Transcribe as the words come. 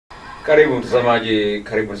Karibu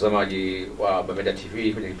mtazamaji wa Bameda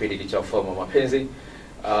TV kwenye kipindi cha Fomo Mapenzi.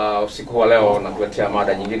 Usiku wa leo nakuletea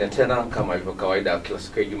mada nyingine tena kama ilivyo kawaida kila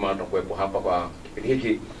siku ya Ijumaa tunakuwepo hapa kwa kipindi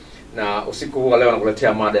hiki. Na usiku wa leo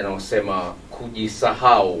nakuletea mada inayosema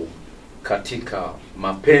kujisahau katika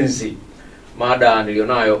mapenzi. Mada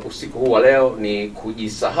nilionayo usiku huu wa leo ni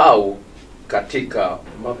kujisahau katika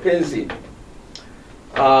mapenzi.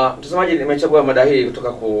 Mtazamaji, nimechagua mada hii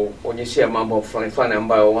kutoka kuonyeshia mambo fulani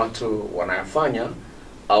ambayo watu wanayafanya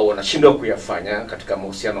au wanashindwa kuyafanya katika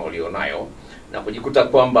mahusiano walionayo na kujikuta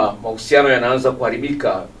kwamba mahusiano yanaanza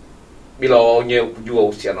kuharibika bila wao wenyewe kujua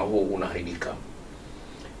uhusiano huu unaharibika.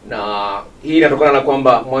 Na hii inatokana na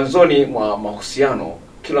kwamba mwanzoni mwa mahusiano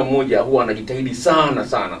kila mmoja huwa anajitahidi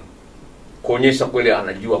sana kuonyesha kweli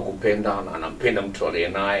anajua kupenda na anampenda mtu aliye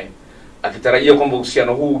naye, akitarajia kwamba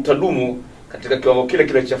uhusiano huu utadumu katika kiwango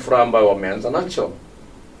kile cha furaha ambayo wameanza nacho.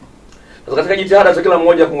 Sasa katika jitihada za kila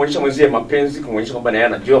mmoja kumwonyesha mwenzie mapenzi, kumwonyesha kwamba naye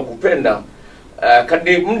anajua kupenda,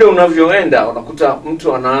 kadri muda unavyoenda unakuta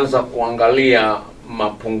mtu anaanza kuangalia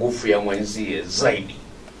mapungufu ya mwenzie zaidi.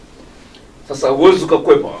 Sasa huwezi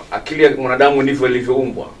ukakwepa, akili ya mwanadamu ndivyo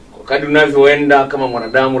ilivyoumbwa. Kwa kadri unavyoenda kama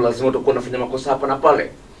mwanadamu lazima utakuwa unafanya makosa hapa na pale.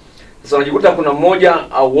 Sasa unajikuta kuna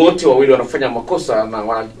mmoja au wote wawili wanafanya makosa na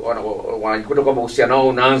wanajikuta kwamba uhusiano wao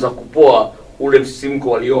unaanza kupoa ule msisimko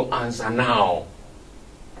walioanza nao.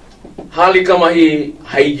 Hali kama hii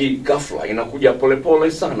haiji ghafla, inakuja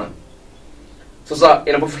polepole sana. Sasa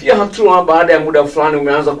inapofikia hatua baada ya muda fulani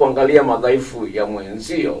umeanza kuangalia madhaifu ya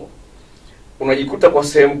mwenzio, unajikuta kwa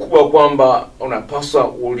sehemu kubwa kwamba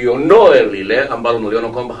unapaswa uliondoe lile ambalo unaliona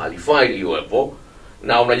kwamba halifai liwepo,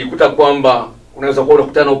 na unajikuta kwamba unaweza kuwa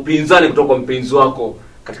unakutana na upinzani kutoka kwa mpenzi wako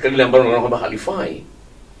katika lile ambalo unaona kwamba halifai.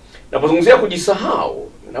 Napozungumzia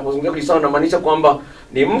kujisahau, namaanisha kwamba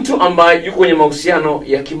ni mtu ambaye yuko kwenye mahusiano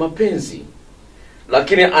ya kimapenzi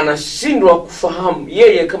lakini anashindwa kufahamu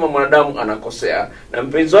yeye kama mwanadamu anakosea na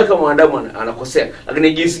mpenzi wake kama mwanadamu anakosea,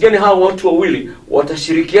 lakini jinsi gani hao watu wawili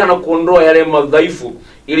watashirikiana kuondoa yale madhaifu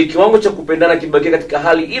ili kiwango cha kupendana kibaki katika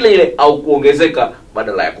hali ile au kuongezeka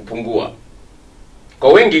badala ya kupungua.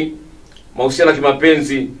 Kwa wengi mahusiano ya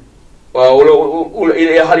kimapenzi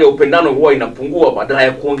ile hali ya upendano huwa inapungua badala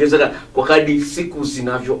ya kuongezeka kwa kadri siku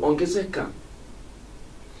zinavyoongezeka.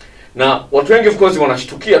 Na watu wengi of course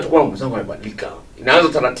wanashtukia tu kwamba mzangu amebadilika. Inaanza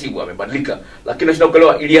taratibu amebadilika, lakini nashinda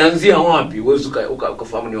kuelewa ilianzia wapi, uwezo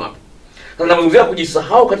ukafahamu ni wapi. Sasa ninazungumzia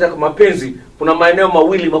kujisahau katika mapenzi, kuna maeneo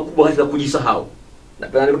mawili makubwa katika kujisahau.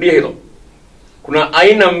 Napenda nirudie hilo. Kuna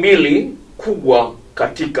aina mbili kubwa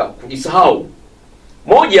katika kujisahau.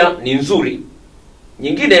 Moja ni nzuri,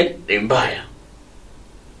 nyingine ni mbaya.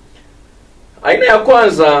 Aina ya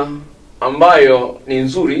kwanza ambayo ni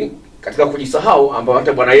nzuri katika kujisahau, ambayo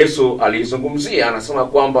hata Bwana Yesu alizungumzia, anasema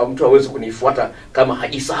kwamba mtu hawezi kunifuata kama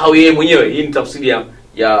hajisahau yeye mwenyewe. Hii ni tafsiri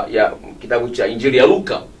ya kitabu cha Injili ya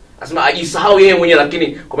Luka. Anasema hajisahau yeye mwenyewe, lakini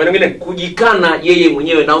kwa maana nyingine kujikana yeye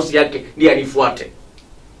mwenyewe nafsi yake ndiye anifuate.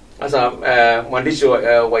 Sasa mwandishi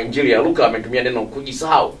wa Injili ya Luka ametumia neno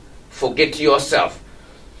kujisahau, forget yourself.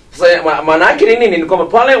 Sasa maana yake ni nini? Ni kwamba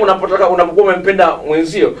pale unapokuwa umempenda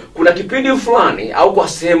mwenzio, kuna kipindi fulani au kwa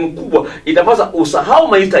sehemu kubwa itapasa usahau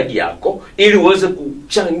mahitaji yako ili uweze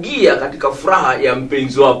kuchangia katika furaha ya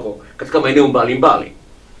mpenzi wako katika maeneo mbalimbali.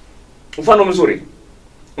 Mfano mzuri,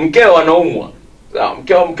 mkeo anaumwa.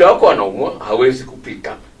 Mke wako anaumwa, hawezi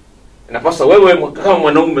kupika. Inapasa wewe kama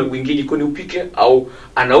mwanaume uingie jikoni upike, au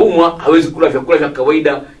anaumwa hawezi kula vyakula vya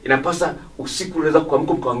kawaida, inapasa usiku unaweza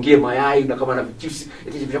kuamka mkaangie mayai na kama na chips,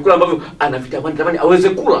 vyakula ambavyo anavitamani aweze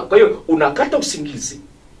kula. Kwa hiyo unakata usingizi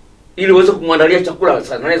ili uweze kumwandalia chakula.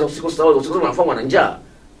 Sasa anaweza usiku anafahamu ana njaa,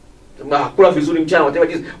 hakula vizuri mchana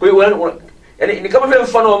whatever. Kwa hiyo yani ni kama vile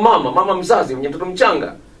mfano wa mama mzazi mwenye mtoto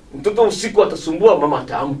mchanga. Mtoto usiku atasumbua, mama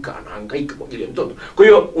ataamka anahangaika kwa ajili ya mtoto. Kwa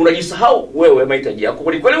hiyo unajisahau wewe mahitaji yako.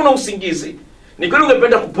 Kwa kweli una usingizi, ni kweli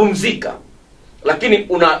ungependa kupumzika, lakini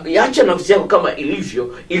unaacha nafsi yako kama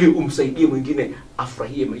ilivyo ili umsaidie mwingine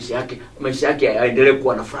afurahie maisha yake yaendelee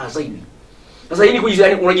kuwa na furaha zaidi. Sasa hili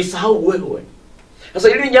unajisahau wewe. Sasa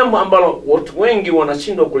hili ni jambo ambalo watu wengi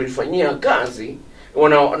wanashindwa kulifanyia kazi.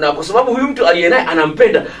 Na kwa sababu huyu mtu aliyenaye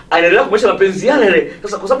anampenda, anaendelea kumwonyesha mapenzi yale.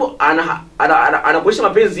 Sasa kwa sababu anakuonyesha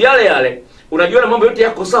mapenzi yale, unajua na mambo yote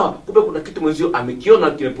yako sawa, kumbe kuna kitu mwenzio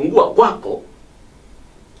amekiona kimepungua kwako,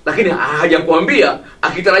 lakini hajakwambia,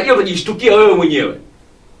 akitarajia utajishtukia wewe mwenyewe.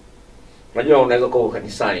 Unajua unaweza kuwa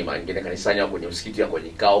kanisani, kanisani au kwenye msikiti au kwenye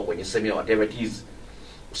kikao, kwenye semina whatever it is,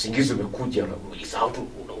 usingizi umekuja, unajisahau tu,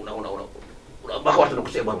 mpaka watu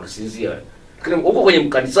wanakusema unasinzia wewe. Uko kwenye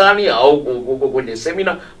mkanisani au uko kwenye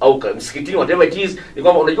semina au msikitini whatever it is, ni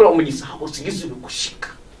kwamba unajua umejisahau, usingizi umekushika.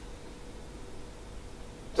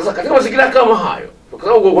 Sasa katika mazingira kama hayo, kwa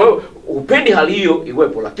sababu upendi hali hiyo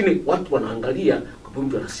iwepo, lakini watu wanaangalia kwa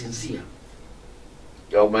mtu anasinzia.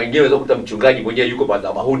 Ya mwingine unaweza kukuta mchungaji mwenyewe yuko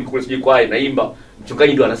madhabahuni kule sijui kwa naimba,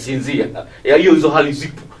 mchungaji ndio anasinzia. Ya hizo hali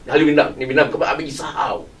zipo. Hali ni binadamu kama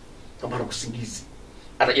amejisahau. Kama ana usingizi.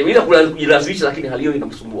 Atajaribu kujilazimisha lakini hali hiyo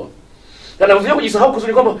inamsumbua. Na navyozia kujisahau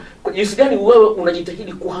kusudi kwamba jinsi gani wewe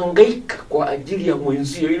unajitahidi kuhangaika kwa ajili ya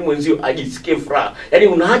mwenzio ili mwenzio ajisikie furaha. Yaani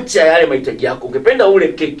unaacha yale mahitaji yako. Ungependa ule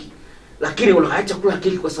keki, lakini unaacha kula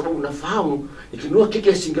keki kwa sababu unafahamu nikinunua keki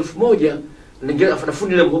ya shilingi 1000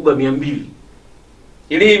 ningeafadhali ile mhogo 200.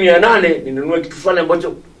 Ili 800 ninunue kitu fulani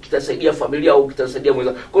ambacho kitasaidia familia au kitasaidia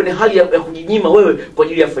mwenza. Kwa hiyo ni hali ya kujinyima wewe kwa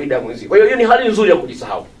ajili ya faida ya mwenzio. Kwa hiyo ni hali nzuri ya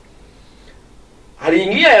kujisahau. Hali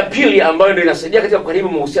nyingine ya pili ambayo ndio inasaidia katika kukaribu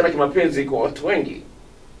mahusiano ya kimapenzi kwa watu wengi,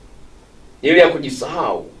 ile ya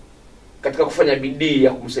kujisahau katika kufanya bidii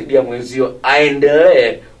ya kumsaidia mwenzio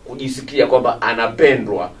aendelee kujisikia kwamba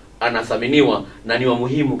anapendwa, anathaminiwa na ni wa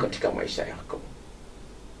muhimu katika maisha yako.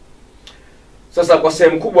 Sasa kwa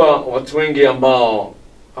sehemu kubwa watu wengi ambao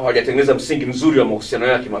hawajatengeneza msingi mzuri wa mahusiano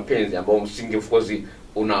ya kimapenzi, ambao msingi of course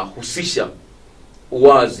unahusisha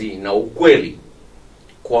uwazi na ukweli,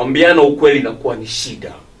 kuambiana ukweli inakuwa ni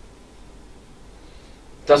shida.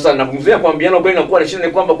 Sasa napomzia kuambiana ukweli inakuwa ni shida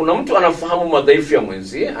ni kwamba kuna mtu anafahamu madhaifu ya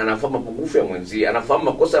mwenzie, anafahamu mapungufu ya mwenzie, anafahamu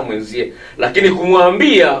makosa ya mwenzie, lakini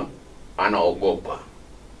kumwambia anaogopa.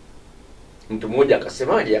 Mtu mmoja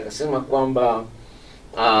akasemaje? Akasema kwamba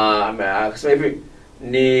akasema hivi,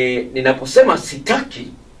 ninaposema sitaki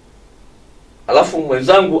alafu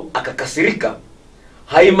mwenzangu akakasirika,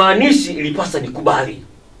 haimaanishi ilipasa nikubali.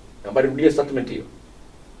 Naomba nirudie statement hiyo.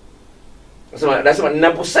 Nasema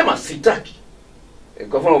ninaposema sitaki,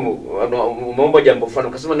 kwa mfano umeomba jambo fulani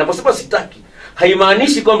ukasema ninaposema sitaki,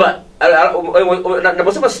 haimaanishi kwamba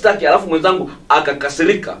ninaposema sitaki alafu mwenzangu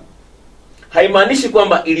akakasirika, haimaanishi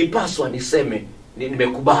kwamba ilipaswa niseme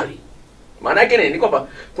nimekubali. Maana yake ni kwamba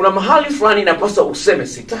kuna mahali fulani inapaswa useme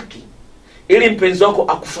sitaki ili mpenzi wako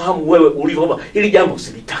akufahamu wewe ulivyo, kwamba hili jambo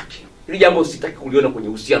silitaki. Hili jambo sitaki kuliona kwenye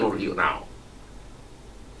uhusiano ulio nao.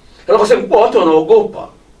 Kwa sababu watu wanaogopa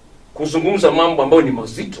kuzungumza mambo ambayo ni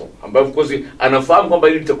mazito, ambayo of course anafahamu kwamba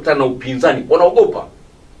ili litakutana na upinzani, wanaogopa.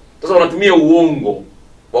 Sasa wanatumia uongo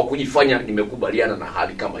wa kujifanya nimekubaliana na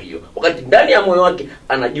hali kama hiyo, wakati ndani ya moyo wake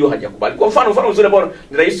anajua hajakubali. Kwa mfano mzuri ambao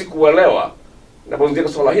ni rahisi kuelewa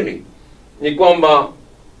ninapozungumzia swala hili ni kwamba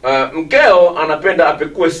mkeo anapenda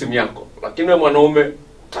apekue simu yako, lakini wewe mwanaume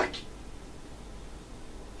hutaki.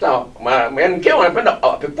 Sawa? Yaani mkeo anapenda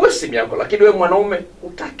apekue simu yako, lakini wewe mwanaume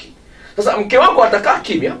hutaki. Sasa mke wako atakaa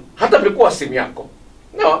kimya, hata apekua simu yako.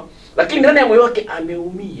 Sawa? Lakini ndani ya moyo wake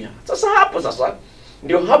ameumia. Sasa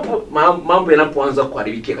ndio hapo mambo yanapoanza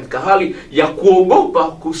kuharibika, katika hali ya kuogopa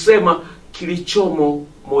kusema kilichomo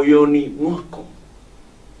moyoni mwako.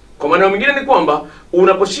 Kwa maana nyingine ni kwamba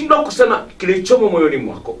unaposhindwa kusema kilichomo moyoni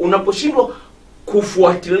mwako, unaposhindwa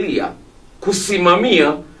kufuatilia,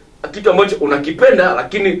 kusimamia kitu ambacho unakipenda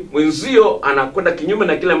lakini mwenzio anakwenda kinyume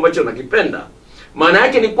na kile ambacho unakipenda, maana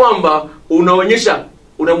yake ni kwamba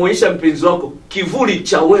unamuonyesha mpenzi wako kivuli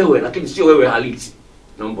cha wewe lakini sio wewe halisi.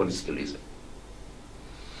 Naomba nisikilize.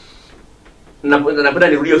 Napenda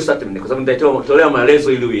nirudie statement kwa sababu nitatolea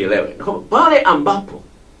maelezo ili uielewe. Na kwamba pale ambapo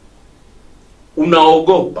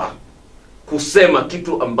unaogopa kusema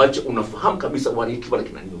kitu ambacho unafahamu kabisa wali kitu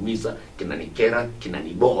kinaniumiza, kinanikera,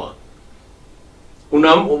 kinaniboa,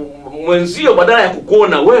 mwenzio badala ya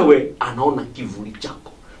kukuona wewe anaona kivuli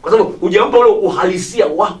chako, kwa sababu hujampa ule uhalisia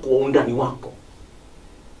wako wa undani wako.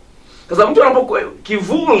 Kwa sababu mtu anapokuwa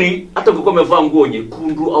kivuli, hata ukikuwa umevaa nguo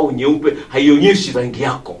nyekundu au nyeupe, haionyeshi rangi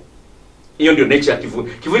yako. Hiyo ndio nature ya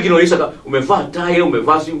kivuli. Kivuli kinaonyesha kama umevaa tai,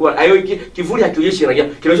 umevaa singo, hayo kivuli hakionyeshi rangi,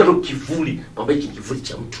 kinaonyesha tu kivuli, kwamba hiki kivuli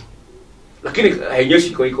cha mtu. Lakini haionyeshi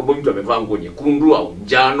kwa mtu amevaa nguo nyekundu au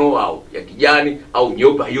njano au ya kijani au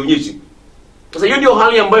nyeupe, haionyeshi. Sasa hiyo ndio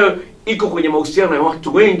hali ambayo iko kwenye mahusiano ya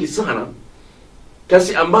watu wengi sana,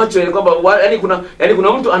 kiasi ambacho ni kwamba yani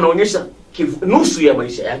kuna mtu anaonyesha nusu ya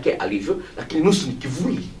maisha yake alivyo, lakini nusu ni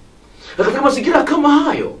kivuli. Na katika mazingira kama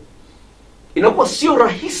hayo inakuwa sio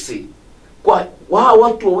rahisi kwa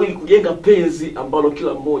watu wawili kujenga penzi ambalo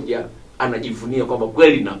kila mmoja anajivunia kwamba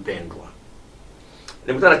kweli napendwa.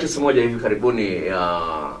 Nimekutana na kesi moja hivi karibuni ya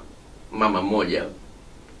mama mmoja.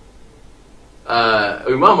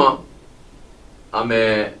 Huyu mama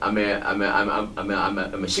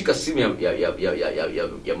ameshika simu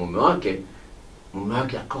ya mume wake. Mume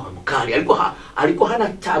wake akawa mkali. Alikuwa hana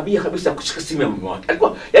tabia kabisa ya kushika simu ya mume wake. Alikuwa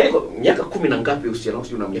kwa miaka 10 na ngapi usiana,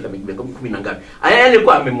 na miaka 10 na ngapi.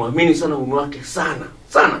 Alikuwa amemwamini sana mume wake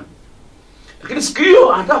sana. Lakini siku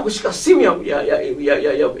hiyo anataka kushika simu ya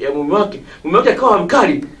mume wake. Mume wake akawa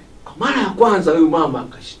mkali. Kwa mara ya kwanza huyu mama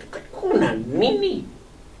akashtuka. Kuna nini?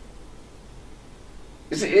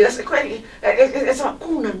 Sasa kweli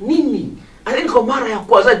kuna nini? Hadi kwa mara ya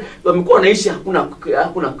kwanza wamekuwa wanaishi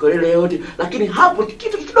hakuna kelele yote, lakini hapo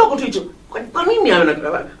kitu kidogo tu hicho. Kwa nini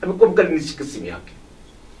amekuwa mkali nishike simu yake?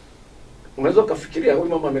 Unaweza kufikiria huyu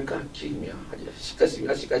mama amekaa kimya, hajashika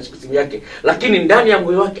simu yake, lakini ndani ya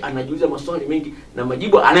moyo wake anajiuliza maswali mengi, na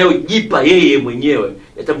majibu anayojipa yeye mwenyewe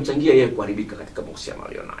yatamchangia yeye kuharibika katika mahusiano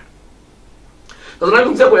aliyonayo. Sasa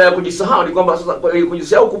nazungumzia kujisahau ni kwamba sasa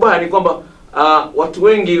kujisahau kubaya ni kwamba watu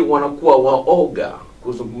wengi wanakuwa waoga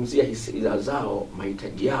kuzungumzia hisia zao,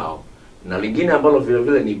 mahitaji yao, na lingine ambalo vile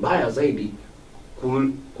vile ni baya zaidi,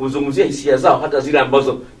 kuzungumzia hisia zao hata zile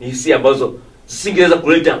ambazo ni hisia ambazo zisingeweza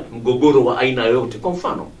kuleta mgogoro wa aina yoyote. Kwa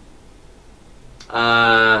mfano,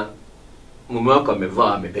 mume wako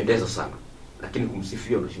amependeza sana, lakini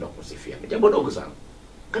kumsifia unashindwa kumsifia. Ni jambo dogo sana.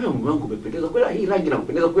 Kama mume wangu umependeza kweli, hii rangi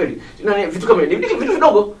inakupendeza kweli. Vitu kama hivi, vitu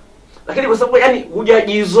vidogo. Lakini kwa sababu yani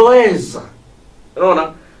hujajizoeza.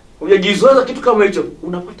 Unaona? Hujajizoeza kitu kama hicho,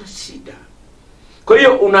 unapata shida. Kwa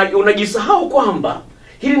hiyo unajisahau kwamba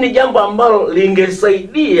hili ni jambo ambalo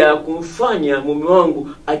lingesaidia kumfanya mume wangu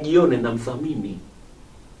ajione na mthamini,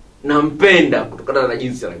 na mpenda kutokana na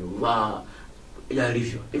jinsi anavyovaa,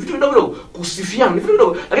 alivyo. Ni vitu vidogo, kusifiana ni vitu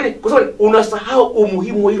vidogo, lakini kwa sababu unasahau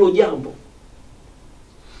umuhimu wa hilo jambo.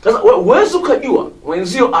 Sasa uwezo kujua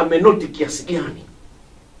mwenzio amenoti kiasi gani.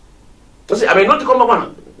 Sasa amenoti kwamba bwana,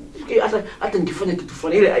 hata nikifanya kitu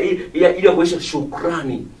fulani ile kuonyesha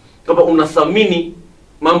shukrani, kwamba unathamini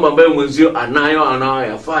mambo ambayo mwenzio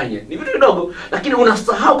anayoyafanya. Ni vitu vidogo, lakini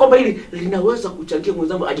unasahau kwamba hili linaweza kuchangia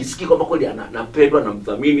mwenzangu ajisikie kwamba kweli anapendwa na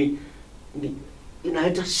mthamini.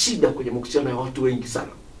 Inaleta shida kwenye mahusiano ya watu wengi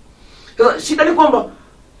sana. Sasa shida ni kwamba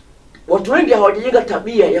watu wengi hawajajenga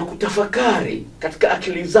tabia ya kutafakari katika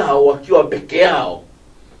akili zao wakiwa peke yao.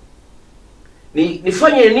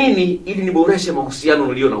 Nifanye nini ili niboreshe mahusiano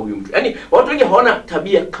nilio na huyu mtu? Yaani watu wengi hawana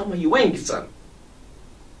tabia kama hii, wengi sana.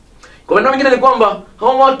 Kwa maana nyingine ni kwamba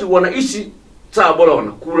hao watu wanaishi sawa, bora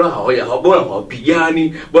wanakula, bora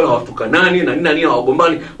hawapigani, bora hawatukanani na nini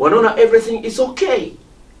hawagombani, wanaona everything is okay.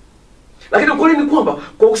 Lakini ukweli ni kwamba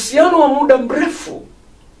kwa uhusiano wa muda mrefu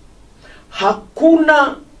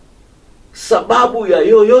hakuna sababu ya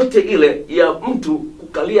yoyote ile ya mtu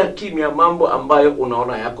kukalia kimya mambo ambayo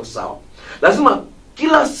unaona yako sawa. Lazima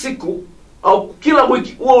kila siku au kila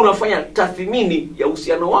wiki uwe unafanya tathmini ya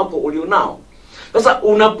uhusiano wako ulionao. Sasa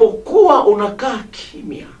unapokuwa unakaa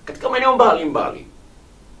kimya katika maeneo mbalimbali,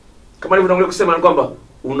 kama nilivyotangulia kusema, ni kwamba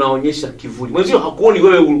unaonyesha kivuli. Mwenzio hakuoni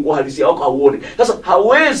wewe, uhalisia wako hauoni. Sasa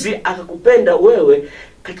hawezi akakupenda wewe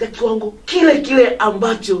katika kiwango kile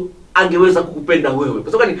ambacho angeweza kukupenda wewe,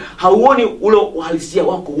 kwa sababu hauoni ule uhalisia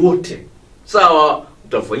wako wote. Sawa,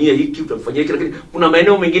 utafanyia hiki, utafanyia hiki, lakini kuna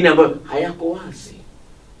maeneo mengine ambayo hayako wazi.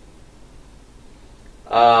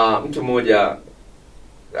 Mtu mmoja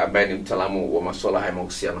ambaye ni mtaalamu wa masuala haya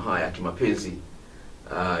mahusiano haya ya kimapenzi,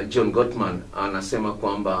 John Gottman, anasema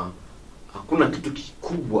kwamba hakuna kitu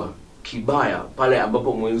kikubwa kibaya pale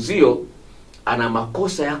ambapo mwenzio ana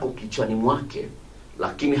makosa yako kichwani mwake,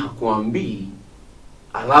 lakini hakuambii,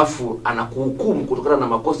 alafu anakuhukumu kutokana na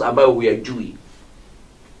makosa ambayo huyajui.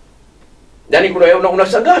 Yaani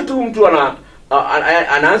unashangaa tu mtu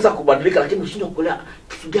anaanza kubadilika, lakini unashindwa kuelewa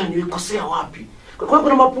kitu gani yekosea wapi. Kwa hiyo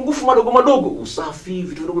kuna mapungufu madogo, usafi,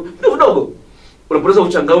 vitu vidogo. Unapoteza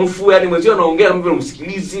uchangamfu, yani mwenzio anaongea kama vile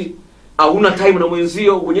umsikilizi, au una time na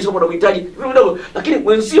mwenzio, uonyesha kwamba unahitaji vitu vidogo, lakini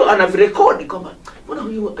mwenzio anavirekodi kwamba mbona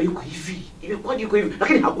huyu hayuko hivi, imekwaje yuko hivi,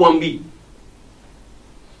 lakini hakuambii.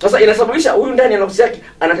 Sasa inasababisha huyu ndani ya nafsi yake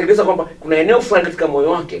anatengeneza kwamba kuna eneo fulani katika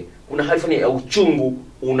moyo wake, kuna hali fulani ya uchungu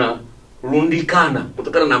unarundikana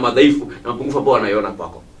kutokana na madhaifu na mapungufu ambayo anaiona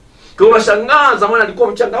kwako. Kwa unashangaa, zamani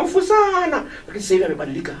alikuwa mchangamfu sana, lakini sasa hivi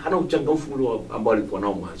amebadilika, hana uchangamfu ule ambao alikuwa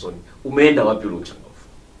nao mwanzoni. Umeenda wapi ule uchangamfu?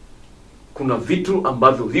 Kuna vitu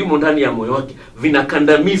ambavyo vimo ndani ya moyo wake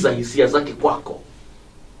vinakandamiza hisia zake kwako.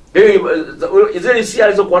 Zile hisia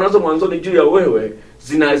alizokuwa nazo mwanzoni juu ya wewe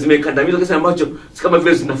zimekandamizwa kiasi ambacho kama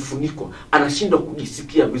vile zinafunikwa. Anashindwa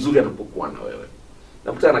kujisikia vizuri anapokuwa na wewe.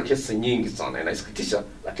 Nakutana na kesi nyingi sana, inasikitisha,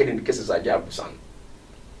 lakini ni kesi za ajabu sana.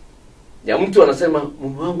 Ya mtu anasema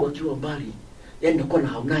mume wangu akiwa mbali, yani nakuwa na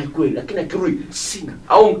hamu naye kweli, lakini akirudi sina.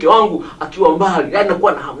 Au mke wangu akiwa mbali, yani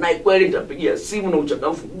nakuwa na hamu naye kweli, nitapigia simu na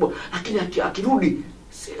uchangamfu mkubwa, lakini akirudi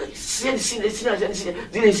sina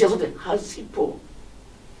zile hisia zote hazipo.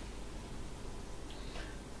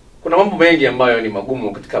 Kuna mambo mengi ambayo ni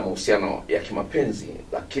magumu katika mahusiano ya kimapenzi,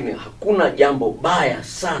 lakini hakuna jambo baya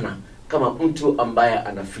sana kama mtu ambaye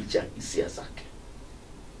anaficha hisia zake.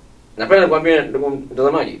 Napenda nikwambie ndugu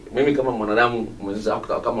mtazamaji, mimi kama mwanadamu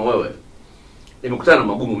mwenzako kama wewe, nimekutana na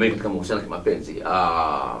magumu mengi katika mahusiano ya kimapenzi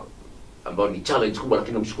ambao ni challenge kubwa,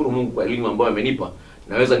 lakini namshukuru Mungu kwa elimu ambayo amenipa.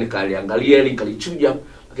 Naweza nikaliangalia ili nikalichuja,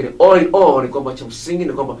 lakini all in all ni kwamba cha msingi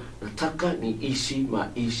ni kwamba nataka niishi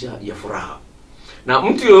maisha ya furaha. Na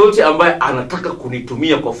mtu yoyote ambaye anataka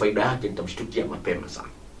kunitumia kwa faida yake nitamshtukia mapema sana.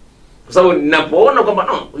 Kwa sababu ninapoona kwamba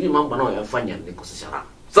no, hii mambo anayoyafanya nikosesha raha.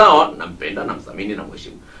 Sawa, nampenda, namthamini na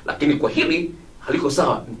mheshimu. Lakini kwa hili haliko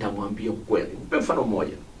sawa, nitamwambia ukweli. Nipe mfano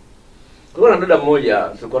mmoja. Kuna dada mmoja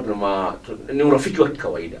tulikuwa ni urafiki wa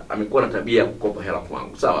kawaida. Amekuwa na tabia ya kukopa hela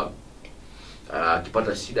kwangu. Sawa?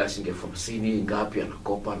 Akipata shida shilingi 50 ngapi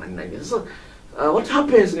anakopa na nini. Sasa what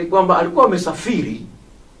happens ni kwamba alikuwa amesafiri.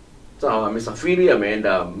 Sawa, amesafiri,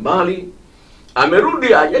 ameenda mbali. Amerudi,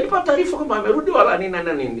 hajanipa taarifa kwamba amerudi wala nini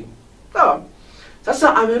na nini. Sawa?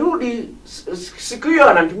 Sasa amerudi siku hiyo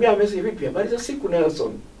ananitumia message, vipi habari za siku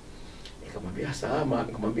Nelson? Nikamwambia salama,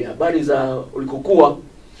 nikamwambia habari za ulikokuwa.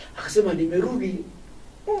 Akasema nimerudi.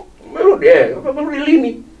 Umerudi umerudi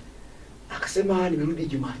lini? Akasema nimerudi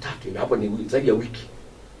Jumatatu. Hapo ni zaidi ya wiki.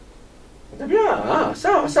 Nikamwambia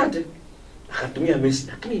sawa, asante. Akatumia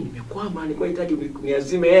message, lakini nimekwama, nilikuwa nahitaji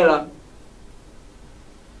niazime hela.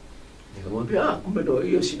 Nikamwambia kumbe ndio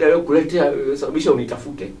hiyo shida leo kuletea sababisha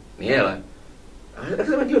unitafute ni hela.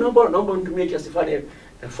 Akasema ndio, naomba unitumie kiasi fulani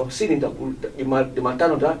 50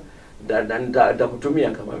 Jumatano nitakutumia.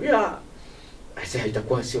 Akamwambia sasa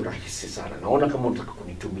itakuwa sio rahisi sana, naona kama unataka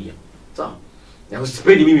kunitumia. Sawa, na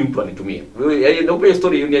usipendi mimi mtu anitumie. Yaani ndio hiyo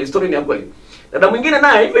story ni ya kweli. Dada mwingine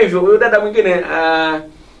naye hivyo hivyo, huyo dada mwingine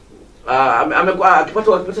amekuwa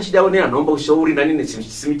akipata shida yao, anaomba ushauri na nini,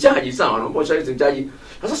 simchaji. Sawa, anaomba ushauri, simchaji.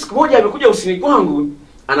 Sasa siku moja amekuja usini kwangu,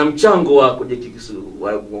 ana mchango wa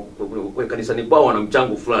kwa kanisani kwao, ana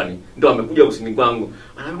mchango fulani, ndio amekuja usini kwangu.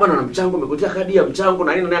 Anaambia bwana, ana mchango, amekutia kadi ya mchango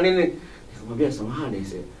na nini na nini. Nikamwambia samahani,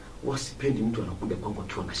 wasipendi mtu anakuja kwangu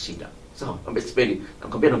akiwa na shida. Sawa, ambaye sipendi,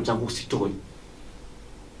 nakwambia na mchango usitoi.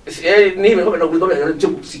 Mimi nakwambia na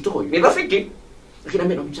mchango usitoi. Ni rafiki, lakini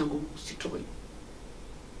mimi na mchango usitoi.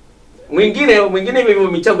 Mwingine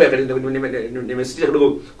hivyo michango ya kanisa nimesitisha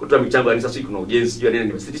kidogo kutoa michango ya kanisa, sio kuna ujenzi sio nini,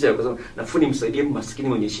 nimesitisha kwa sababu nafuni msaidie maskini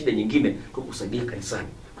mwenye shida nyingine kwa kusaidia kanisani.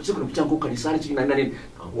 Kwa sababu kuna michango kanisani sio na nini,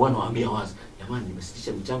 wanawaambia wazi, jamani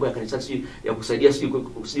nimesitisha michango ya kanisa sio ya kusaidia sio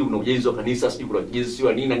kuna ujenzi wa kanisa sio kuna ujenzi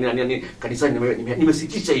sio nini kanisani,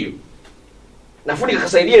 nimesitisha hiyo. Nafuni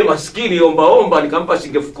kasaidia maskini omba nikampa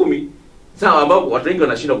shilingi 10,000. Sawa, ambapo watu wengi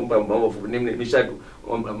wanashinda kumpa omba nimeshatu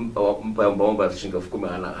omba shilingi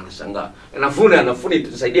 10,000 anashangaa. Nafuni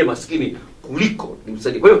tusaidie maskini kuliko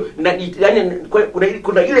nimsaidie. Kwa hiyo yani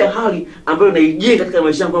kuna ile hali ambayo naijenga katika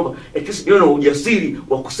maisha yangu kwamba niwe na ujasiri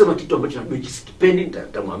wa kusema kitu ambacho najua sikipendi,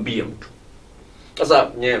 nitamwambia mtu.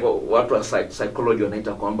 Sasa watu wa psychology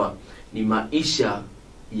wanaita kwamba ni maisha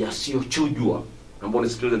yasiyochujwa. Naomba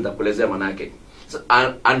unisikilize, nitakuelezea maana yake.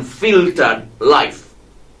 Unfiltered life.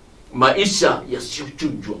 Maisha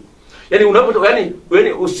yasiyochujwa. Yaani unapotoa yani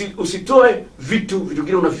usitoe vitu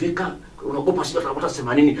vingine unaviweka, unakopa sio unapata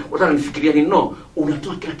sema nini, utanifikiria nini, no,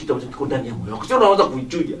 unatoa kila kitu ambacho kiko ndani ya moyo wako. Sio unaanza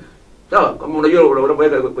kuichuja. Sawa, kama unajua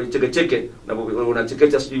unapoweka kwenye cheke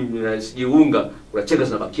unachekecha siji unga, unacheka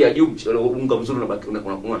zinabakia juu, unga mzuri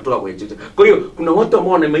unatoa kwenye cheke. Kwa hiyo kuna watu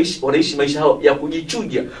ambao wanaishi maisha yao ya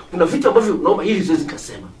kujichuja. Kuna vitu ambavyo naomba hili siwezi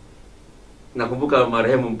kusema. Nakumbuka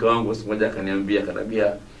marehemu mke wangu siku moja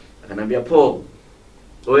akaniambia Paul,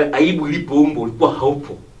 wewe aibu ilipoumbwa ulikuwa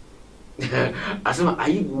haupo. Asema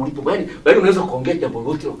aibu ulipo yani unaweza kuongea jambo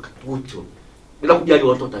lote wakati wote bila kujali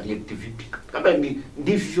watu watareact vipi. Kama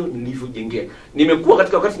ndivyo nilivyojengea. Nimekuwa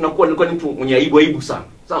katika wakati nilikuwa ni mtu mwenye aibu sana.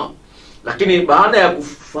 Sawa? Lakini baada ya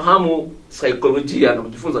kufahamu saikolojia na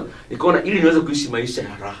kujifunza, nikaona ili niweze kuishi maisha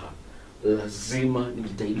ya raha, lazima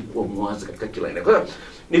nijitahidi kuwa mwazi katika kila eneo. Kwa hiyo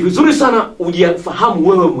ni vizuri sana ujifahamu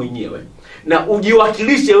wewe mwenyewe na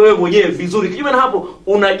ujiwakilishe wewe mwenyewe vizuri. Kinyume na hapo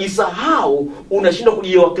unajisahau, unashindwa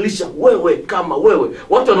kujiwakilisha wewe kama wewe.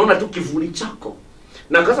 Watu wanaona tu kivuli chako.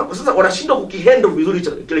 Na kwa sasa wanashindwa kukihandle vizuri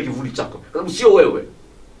kile kivuli chako. Kwa sababu sio wewe.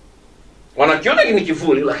 Wanakiona ni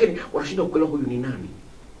kivuli lakini wanashindwa kuelewa huyu ni nani.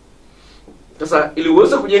 Sasa ili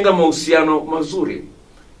uweze kujenga mahusiano mazuri,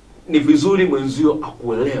 ni vizuri mwenzio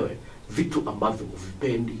akuelewe vitu ambavyo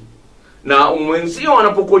uvipendi. Na mwenzio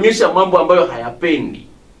anapokuonyesha mambo ambayo hayapendi.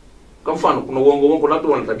 Kwa mfano kuna uongo na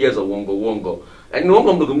watu wana tabia za uongo. Yaani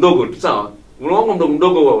uongo mdogo tu, sawa? Uongo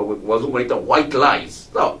mdogo wazungu wanaita white lies.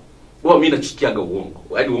 Sawa? Mimi nachukiaga uongo.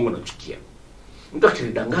 Yaani uongo nachukia. Mtu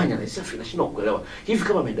akidanganya na safi nashindwa kuelewa. Hivi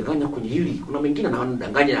kama amedanganya kwenye hili, kuna mengine na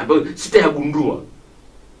anadanganya ambayo sitayagundua.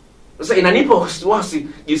 Sasa inanipa wasiwasi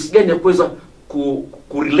jinsi gani ya kuweza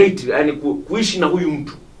kurelate, yani kuishi na huyu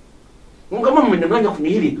mtu. Kama mmedanganya kwenye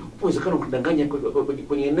hili, uwezekano kudanganya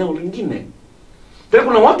kwenye eneo lingine. Kwa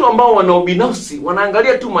kuna watu ambao wana ubinafsi,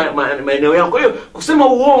 wanaangalia tu maeneo yao. Kwa hiyo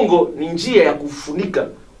kusema uongo ni njia ya kufunika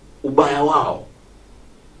ubaya wao.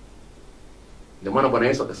 Ndio maana Bwana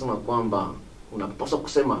Yesu akasema kwamba unapaswa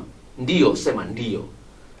kusema ndio, sema ndio.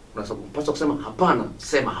 Unapaswa kusema hapana,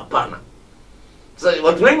 sema hapana. Sasa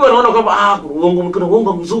watu wengi wanaona kwamba kuna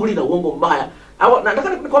uongo mzuri na uongo mbaya.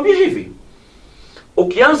 Nataka nikwambie hivi.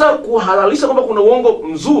 Ukianza kuhalalisha kwamba kuna uongo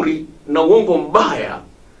mzuri na uongo mbaya,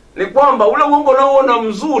 ni kwamba ule uongo unaoona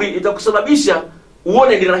mzuri itakusababisha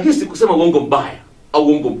uone ni rahisi kusema uongo mbaya au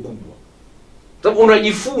uongo mkubwa. Sababu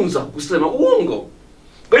unajifunza kusema uongo.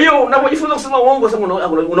 Kwa hiyo unapojifunza kusema uongo, sasa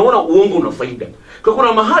unaona uongo una faida. Kwa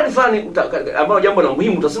kuna mahali fulani ambao jambo la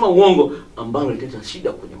muhimu utasema uongo ambao litaleta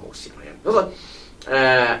shida kwenye mahusiano yako. Sasa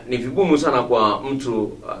ni vigumu sana kwa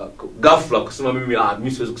mtu ghafla kusema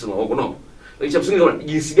mimi siwezi kusema uongo. No. Cha msingi ni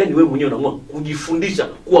jinsi gani wewe mwenyewe unaamua kujifundisha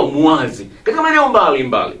kuwa muwazi katika maeneo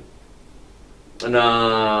mbalimbali.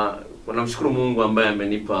 Na namshukuru Mungu ambaye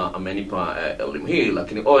amenipa elimu hii,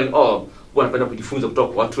 lakini all in all Bwana anapenda kujifunza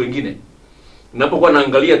kutoka kwa watu wengine. Ninapokuwa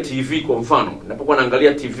naangalia TV kwa mfano,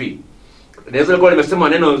 naweza kuwa nimesema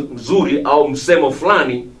neno nzuri au msemo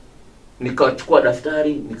fulani, nikachukua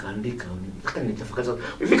daftari nikaandika, nitafakari.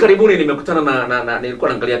 Hivi karibuni nimekutana nilikuwa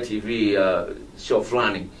naangalia TV show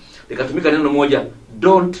fulani, likatumika neno moja,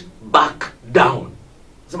 don't back down.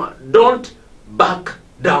 Sema don't back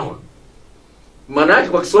down. Maana yake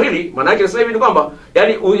kwa Kiswahili, sasa hivi ni kwamba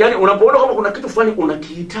yani unapoona kama kuna kitu fulani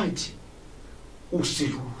unakihitaji,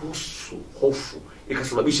 usiruhusu hofu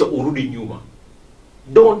ikasababisha urudi nyuma.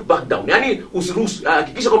 Don't back down. Yani usiruhusu,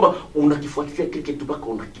 hakikisha kwamba unakifuatilia kile kitu mpaka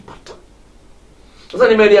unakipata. Sasa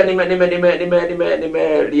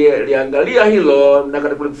nimeliangalia hilo na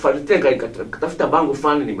kufuatilia katafuta bango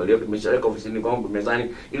fulani nimeshaweka ofisini kwangu mezani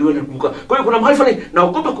ili uwe nakumbuka. Kwa hiyo kuna mahali fulani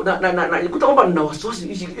naogopa nikuta kwamba nina wasiwasi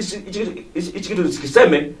hichi kitu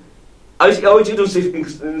nisikiseme au hichi kitu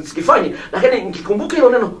nisikifanye, lakini nikikumbuka hilo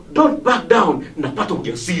neno don't back down, napata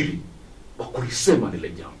ujasiri wa kulisema lile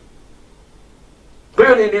jambo. Kwa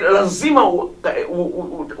hiyo ni lazima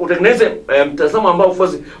utengeneze mtazamo ambao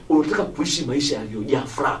ufuazi unataka kuishi maisha yaliyojaa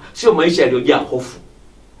furaha, sio maisha yaliyojaa hofu.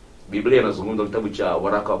 Biblia inazungumza kitabu cha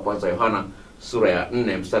waraka wa kwanza Yohana sura ya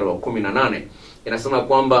 4 mstari wa 18, inasema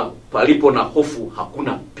kwamba palipo na hofu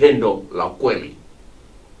hakuna pendo la kweli.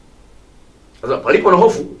 Sasa palipo na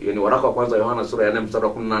hofu, hiyo ni waraka wa kwanza Yohana sura ya 4 mstari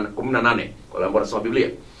wa 18 kwa wale ambao wanasoma Biblia.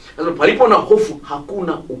 Sasa palipo na hofu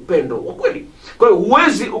hakuna upendo wa kweli. Kwa hiyo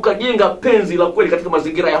huwezi ukajenga penzi la kweli katika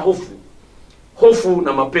mazingira ya hofu. Hofu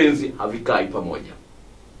na mapenzi havikai pamoja.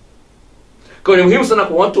 Kwa hiyo ni muhimu sana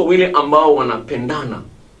kwa watu wawili ambao wanapendana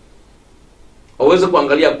waweze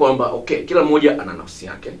kuangalia kwamba kila mmoja ana nafsi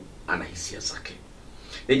yake, ana hisia zake.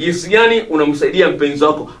 Ni jinsi gani unamsaidia mpenzi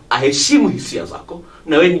wako aheshimu hisia zako,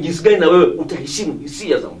 na wewe ni jinsi gani na wewe utaheshimu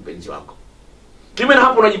hisia za mpenzi wako. Kime na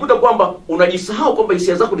hapo unajikuta kwamba unajisahau kwamba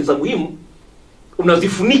hisia zako ni za muhimu,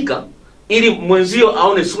 unazifunika ili mwenzio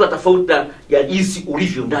aone sura tofauti ya jinsi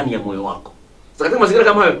ulivyo ndani ya moyo wako. Sasa katika mazingira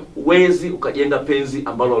kama hayo, huwezi ukajenga penzi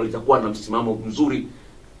ambalo litakuwa na msimamo mzuri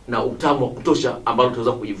na utamu wa kutosha ambalo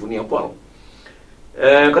utaweza kujivunia kwao.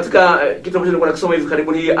 Katika kitu ambacho nilikuwa nakisoma hivi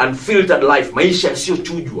karibuni, hii unfiltered life, maisha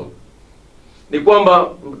yasiyochujwa, ni kwamba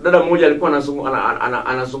dada mmoja alikuwa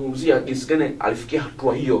anazungumzia jinsi gani alifikia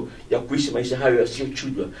hatua hiyo ya kuishi maisha hayo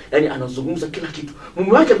yasiyochujwa. Yaani anazungumza kila kitu.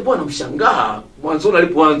 Mume wake alikuwa anamshangaa mwanzo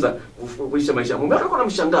alipoanza kuishi maisha. Mume wake alikuwa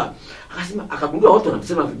anamshangaa. Akasema akagundua watu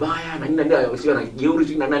wanamsema vibaya na nini ndio sio na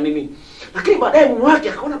jeuri na nini. Lakini baadaye mume wake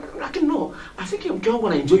akaona lakini no, afiki mke wangu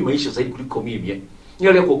anaenjoy maisha zaidi kuliko mimi.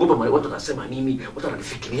 Yeye alikuogopa watu wanasema nini, watu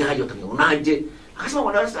wanafikiriaje, watanionaje.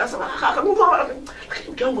 Akasema akagundua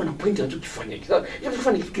lakini mke wangu ana point anachokifanya.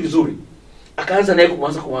 Kifanya kitu kizuri. Akaanza naye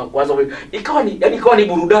kuanza ikawa ni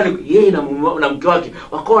burudani yeye na mke wake.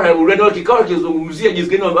 Wakawa na burudani wao kikao kizungumzia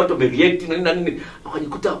jinsi gani watu wamereact na nini.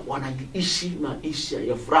 Wakajikuta wanaishi maisha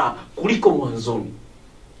ya furaha kuliko mwanzoni.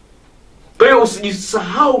 Kwa hiyo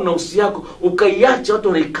usijisahau na usi yako ukaiacha watu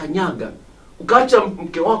wanaikanyaga. Ukaacha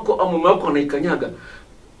mke wako au mume wako anaikanyaga.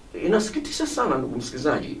 Inasikitisha sana ndugu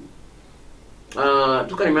msikilizaji.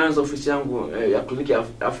 Toka nimeanza ofisi yangu ya kliniki ya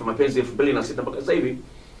afya Mapenzi 2006 mpaka sasa hivi,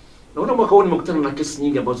 naona mwaka huu nimekutana na kesi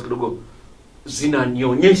nyingi ambazo kidogo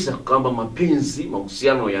zinanionyesha kwamba mapenzi,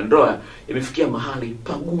 mahusiano ya ndoa yamefikia mahali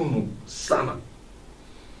pagumu sana.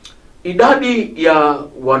 Idadi ya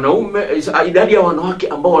wanawake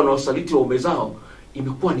ambao wanawasaliti waume zao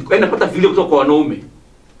imekuwa napata vile kutoka kwa wanaume.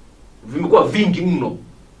 Vimekuwa vingi mno.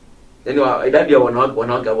 Yaani idadi ya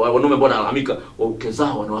wanaume ambao wanalalamika wauke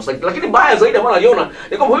zao wanawasaliti. Lakini mbaya zaidi ambao analiona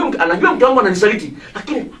ni kwamba huyu anajua mke wangu ananisaliti,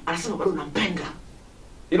 lakini anasema bado nampenda.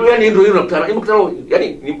 Yaani ndio unakutana.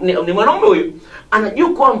 Yaani ni mwanaume huyu anajua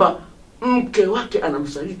kwamba mke wake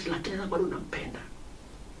anamsaliti, lakini bado nampenda.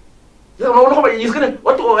 Sasa unaona kwamba jinsi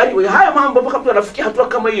watu yaani haya mambo mpaka mtu anafikia hatua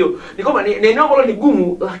kama hiyo. Ni kwamba ni eneo ambalo ni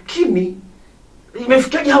gumu, lakini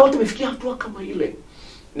imefikiaje hao watu wamefikia hatua kama ile?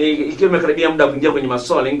 Ni ikiwa imekaribia muda kuingia kwenye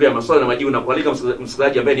maswali, ya maswali na majibu, na kualika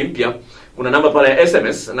msikilizaji ambaye ni mpya, kuna namba pale ya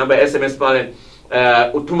SMS, namba ya SMS pale,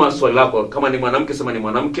 utuma swali lako. Kama ni mwanamke sema ni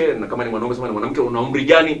mwanamke, na kama ni mwanaume sema ni mwanamke, una umri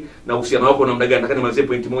gani na uhusiano wako na muda gani. Nataka nimalizie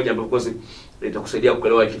point moja ambapo kozi itakusaidia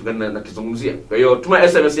kuelewa kitu gani nakizungumzia. Kwa hiyo tuma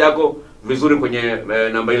SMS yako vizuri kwenye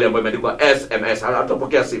namba ile ambayo imeandikwa SMS.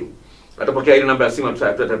 Hatapokea simu. Atapokea ile namba ya simu,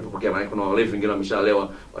 tutapokea, maana kuna wale wengine wameshalewa,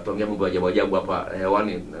 wataongea mambo ya ajabu hapa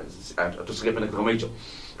hewani, tusingependa kitu kama hicho.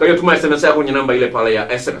 Kwa hiyo tuma SMS yako kwenye namba ile pale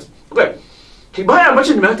ya SMS. Okay. Kibaya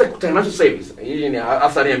ambacho nimeanza kukutana nacho sasa hivi, hii ni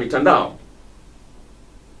athari ya mitandao.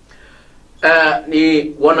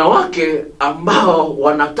 Ni wanawake ambao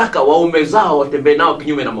wanataka waume zao watembee nao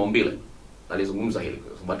kinyume na maumbile. Nalizungumza hili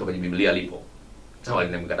kwa sababu kwenye Biblia lipo. Sawa,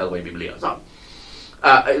 nimekataza kwenye Biblia. Sawa.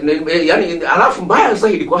 Yaani alafu mbaya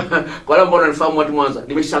zaidi kwa wale ambao wanafahamu watu Mwanza,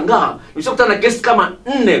 nimeshangaa nimeshakutana na kesi kama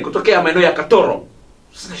 4 kutokea maeneo ya Katoro.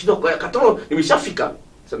 Sasa shida kwa Katoro nimeshafika.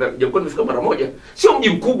 Sasa japokuwa nimefika mara moja, sio mji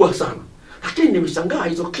mkubwa sana, lakini nimeshangaa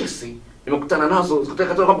hizo kesi nimekutana nazo kutoka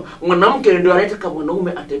Katoro, kwamba mwanamke ndio anataka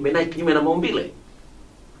mwanaume atembee naye kinyume na maumbile.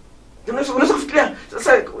 Unaweza kufikiria.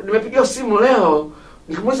 Sasa nimepigia simu leo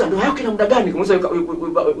nikamuuliza ndoa yako ina muda gani? Nikamuuliza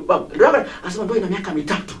ndoa yako, anasema ndoa ina miaka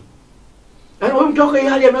 3. Yaani wewe mtoka hii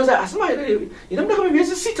hali ameanza asema ina muda kama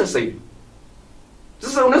miezi 6 sasa hivi.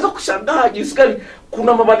 Sasa unaweza kushangaa jinsi gani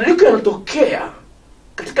kuna mabadiliko yanatokea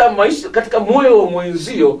katika maisha, katika moyo wa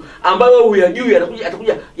mwenzio ambayo huyajui,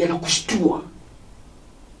 atakuja yanakushtua.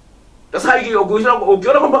 Sasa hii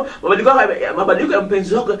ukiona kwamba mabadiliko ya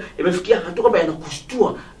mpenzi wako yamefikia hatua kwamba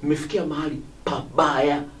yanakushtua, imefikia mahali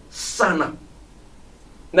pabaya sana.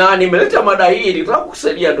 Na nimeleta mada hii nitaka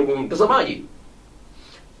kukusaidia ndugu mtazamaji.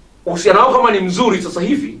 Uhusiano wako kama ni mzuri sasa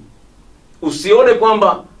hivi, usione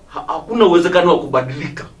kwamba hakuna uwezekano wa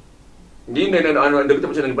kubadilika. Ndio kitu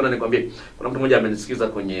ambacho nilipenda nikwambie. Kuna mtu mmoja amenisikiza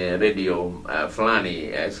kwenye radio fulani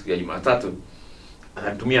siku ya Jumatatu,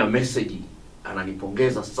 akanitumia message,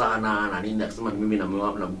 ananipongeza sana na nini, akisema mimi na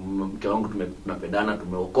mke wangu tunapendana,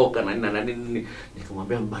 tumeokoka na nini.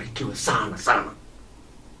 Nikamwambia mbarikiwe sana sana.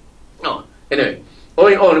 No, anyway,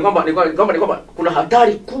 ni kwamba kuna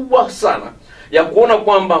hatari kubwa sana ya kuona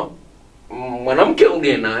kwamba mwanamke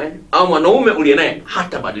uliye naye au mwanaume uliye naye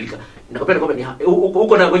hatabadilika. Nakupenda kwamba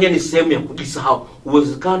huko na kwenye ni sehemu ya kujisahau.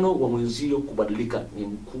 Uwezekano wa mwenzio kubadilika ni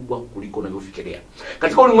mkubwa kuliko unavyofikiria.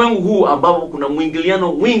 Katika ulimwengu huu ambao kuna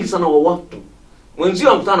mwingiliano mwingi sana wa watu, mwenzio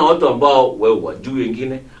anakutana na watu ambao wewe wajui,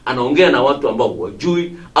 wengine anaongea na watu ambao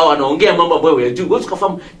wajui, au anaongea mambo ambayo wewe hujui. Wewe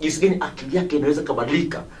ukafahamu jinsi gani akili yake inaweza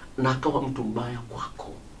kubadilika na akawa mtu mbaya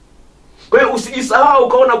kwako. Kwa hiyo usijisahau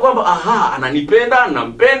ukaona kwamba ananipenda,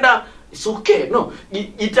 nampenda, it's okay. No,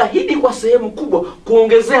 jitahidi kwa sehemu kubwa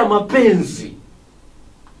kuongezea mapenzi.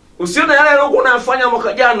 Usione yale uliokuwa unayafanya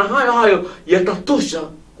mwaka jana hayo yatatosha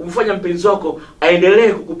kumfanya mpenzi wako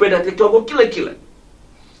aendelee kukupenda kiwango kile kile.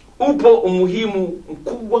 Upo umuhimu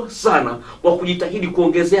mkubwa sana wa kujitahidi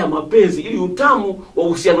kuongezea mapenzi ili utamu wa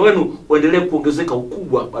uhusiano wenu uendelee kuongezeka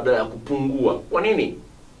ukubwa badala ya kupungua. Kwa nini?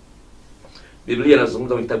 Biblia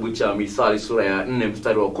inazungumza kwenye kitabu cha Mithali sura ya 4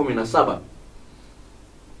 mstari wa 17.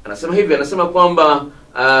 Anasema hivi, anasema kwamba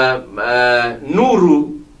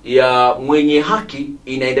nuru ya mwenye haki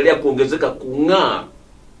inaendelea kuongezeka kung'aa,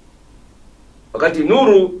 wakati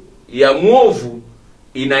nuru ya muovu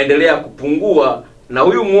inaendelea kupungua, na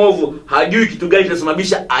huyu muovu hajui kitu gani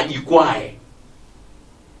kinasababisha ajikwae.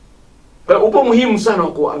 Kwa hiyo upo muhimu sana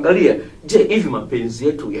wa kuangalia, je, hivi mapenzi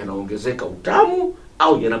yetu yanaongezeka utamu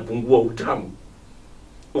au yanapungua utamu?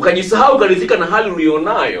 Ukajisahau ukaridhika na hali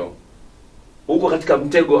ulionayo, huko katika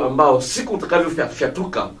mtego ambao siku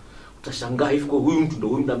utakavyofyatuka utashangaa, hivi kwa huyu mtu ndio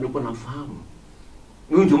huyu ndio nilikuwa nafahamu.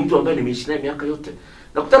 Huyu ndio mtu ambaye nimeishi naye miaka yote.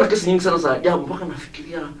 Nakutana kesi nyingi sana za ajabu mpaka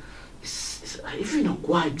nafikiria hivi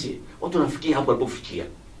inakuaje watu wanafikia hapo walipofikia.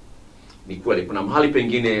 Ni kweli kuna mahali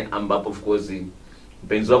pengine ambapo of course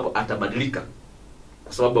mpenzi wako atabadilika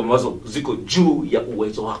kwa sababu ambazo ziko juu ya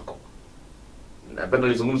uwezo wako. Napenda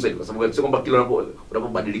nizungumze kwa sababu sio kwamba kila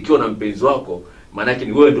unapobadilikiwa na mpenzi wako maana yake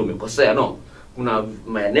ni wewe ndio umekosea. No, kuna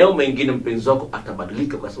maeneo mengine mpenzi wako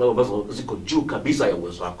atabadilika kwa sababu ambazo ziko juu kabisa ya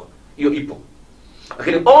uwezo wako. Hiyo ipo.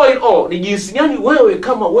 Lakini all ni jinsi gani wewe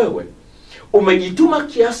kama wewe umejituma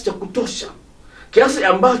kiasi cha kutosha kiasi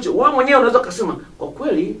ambacho wewe mwenyewe unaweza kusema kwa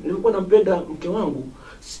kweli nilikuwa nampenda mke wangu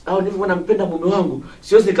au nilikuwa nampenda mume wangu,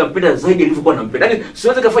 siwezi nikampenda zaidi nilivyokuwa nampenda. Yaani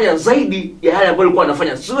siwezi kufanya zaidi ya yale ambayo nilikuwa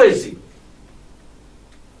nafanya, siwezi.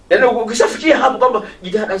 Yaani ukishafikia hapo kwamba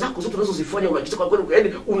jitihada zako zote unazozifanya unahakikisha kwa kweli,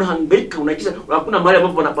 yaani unahangaika, unahakikisha hakuna mahali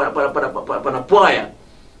ambapo panapwaya.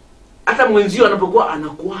 Hata mwenzio anapokuwa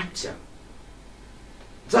anakuacha,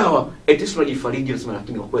 sawa, eti unajifariji unasema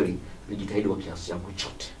lakini kwa kweli nilijitahidi kwa kiasi changu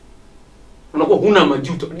chote. Unakuwa huna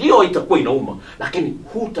majuto. Ndio itakuwa inauma, lakini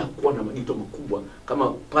hutakuwa na majuto makubwa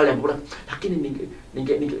kama pale ambapo lakini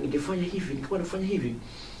ningefanya hivi, ningekuwa nafanya hivi,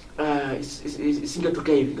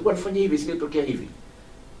 isingetokea hivi, ningekuwa nafanya hivi, isingetokea hivi.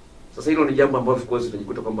 Sasa hilo ni jambo ambalo of course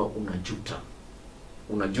unajikuta kwamba unajuta.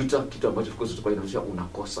 Unajuta kitu ambacho of course utakuwa inaonyesha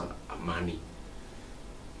unakosa amani.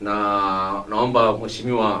 Na naomba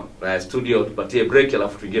mheshimiwa studio tupatie break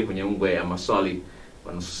alafu tuingie kwenye ungwe ya maswali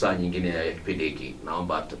kwa nusu saa nyingine ya kipindi hiki.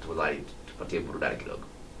 Naomba tafadhali tupatie burudani kidogo.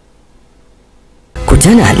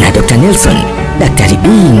 Kutana na Dr. Nelson, daktari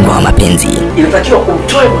bingwa wa mapenzi. Inatakiwa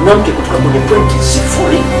kumtoa mwanamke kutoka kwenye pointi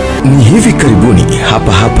sifuri. Ni hivi karibuni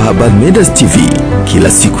hapa Barmedas TV, kila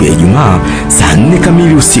siku ya Ijumaa saa 4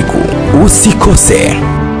 kamili usiku. Usikose.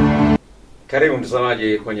 Karibu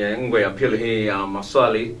mtazamaji kwenye ngwe ya pili hii ya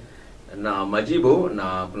maswali na majibu,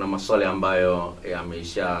 na kuna maswali ambayo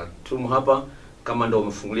yameishatumwa hapa. Kama ndio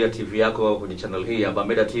umefungulia TV yako kwenye channel hii ya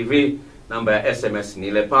Barmedas TV, namba ya SMS ni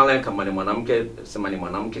ile pale. Kama ni mwanamke sema ni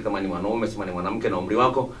mwanamke, kama ni mwanaume sema ni mwanamke na umri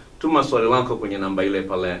wako. Tuma swali lako kwenye namba ile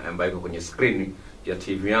pale ambayo iko kwenye screen ya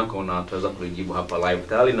TV yako na tutaweza kulijibu hapa live.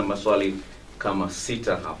 Tayari na maswali kama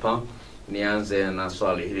 6 hapa. Nianze na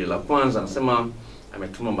swali hili la kwanza. Anasema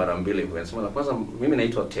ametuma mara mbili hivyo. Anasema la kwanza, mimi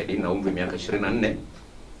naitwa Teddy na umri miaka 24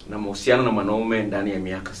 na mahusiano na mwanaume ndani ya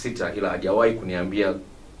miaka 6, ila hajawahi kuniambia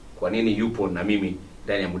kwa nini yupo na mimi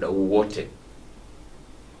ndani ya muda huu wote.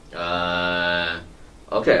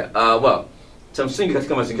 Well, cha msingi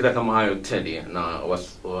katika mazingira kama hayo Teddy na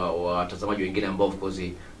watazamaji wengine ambao of course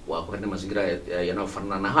wako katika mazingira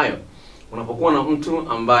yanayofanana na hayo, unapokuwa na mtu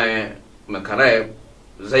ambaye umekarae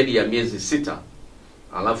zaidi ya miezi 6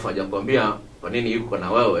 alafu hajakwambia kwa nini yuko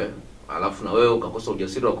na wewe, alafu na wewe ukakosa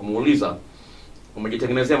ujasiri wa kumuuliza,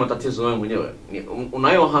 umejitengenezea matatizo wewe mwenyewe.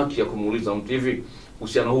 Unayo haki ya kumuuliza mtu, hivi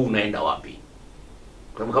uhusiano huu unaenda wapi?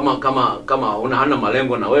 Kama hana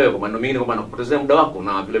malengo na wewe, kwa maana mengine kwamba anakupotezea muda wako,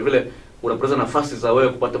 na vile vile unapoteza nafasi za wewe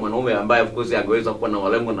kupata mwanaume ambaye of course angeweza kuwa na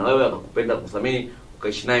malengo na wewe, akakupenda, kuthamini,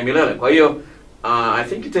 ukaishi naye milele. Kwa hiyo I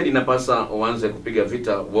think Teddy inapasa uanze kupiga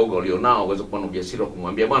vita woga ulionao, uweze kuwa na ujasiri wa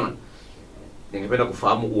kumwambia bwana, ningependa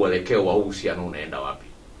kufahamu uelekeo wa uhusiano unaenda wapi.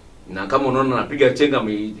 Na kama unaona anapiga chenga,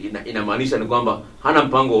 inamaanisha ni kwamba hana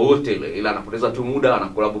mpango wowote ile, ila anapoteza tu muda,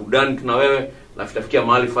 anakula burudani tu na wewe, alafu tafikia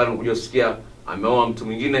mahali fulani unakuja usikia ameoa mtu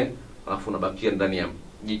mwingine, alafu unabakia ndani ya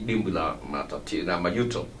dimbwi la matatizo na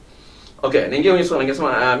majuto. Okay, ningeona hiyo swali.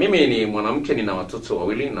 Ningesema mimi ni mwanamke, nina watoto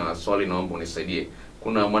wawili, na swali naomba unisaidie.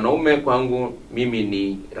 Kuna mwanaume kwangu mimi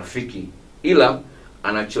ni rafiki, ila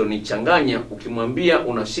anachonichanganya, ukimwambia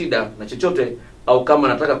una shida na chochote au kama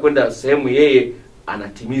nataka kwenda sehemu yeye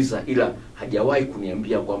anatimiza, ila hajawahi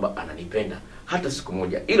kuniambia kwamba ananipenda hata siku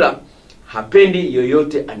moja, ila hapendi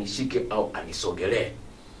yoyote anishike au anisogelee.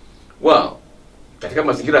 Wow, katika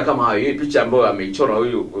mazingira kama hayo, hii picha ambayo ameichora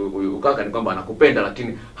huyu kaka ni kwamba anakupenda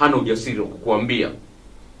lakini hana ujasiri wa kukuambia.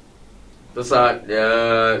 Sasa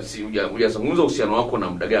si hujazungumza uhusiano wako na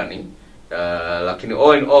muda gani, lakini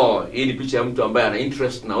all in all hii ni picha ya mtu ambaye ana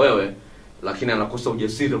interest na wewe lakini anakosa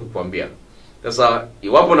ujasiri wa kukuambia. Sasa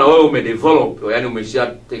iwapo na wewe umedevelop, yani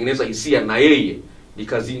umeshatengeneza hisia na yeye,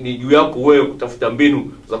 ni juu yako wewe kutafuta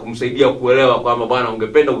mbinu za kumsaidia kuelewa kwamba bwana,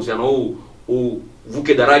 ungependa uhusiano huu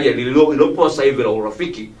uvuke daraja lililopo sasa hivi la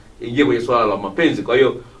urafiki ingie kwenye swala la mapenzi. Kwa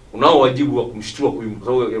hiyo unao wajibu wa kumshtua huyu, kwa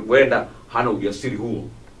sababu huenda hana ujasiri huo.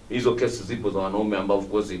 Hizo kesi zipo za wanaume ambao of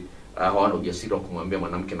course hawana ujasiri wa kumwambia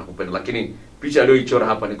mwanamke nakupenda, lakini picha aliyoichora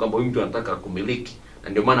hapa ni kwamba huyu mtu anataka kumiliki, na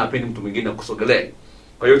ndio maana hapendi mtu mwingine akusogelee.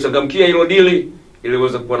 Kwa hiyo changamkia hilo dili ili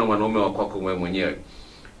uweze kuwa na mwanaume wa kwako wewe mwenyewe.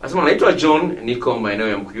 Anasema naitwa John, niko maeneo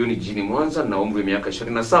ya Mkuyuni jijini Mwanza na umri miaka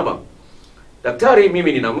 27. Daktari,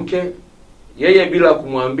 mimi nina mke, yeye bila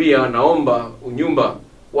kumwambia naomba unyumba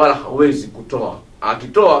wala hawezi kutoa.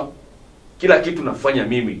 Akitoa kila kitu nafanya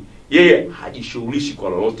mimi, yeye hajishughulishi kwa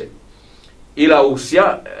lolote, ila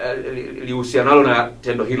lihusianalo na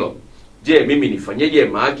tendo hilo. Je, mimi nifanyeje?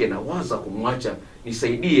 Maana nawaza kumwacha,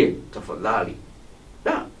 nisaidie tafadhali.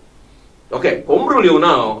 Okay, kwa umri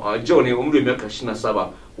ulionao John, umri wa miaka 27,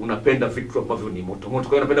 unapenda vitu ambavyo ni moto moto.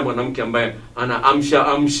 Kwa hiyo unapenda mwanamke ambaye ana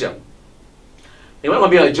amsha.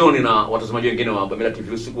 Nimwambia John na watazamaji wengine wa Barmedas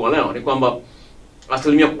TV usiku wa leo ni kwamba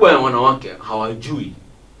asilimia kubwa ya wanawake hawajui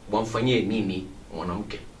wamfanyie nini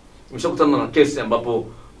mwanamke. Nimeshakutana na kesi ambapo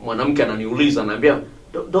mwanamke ananiuliza, ananiambia,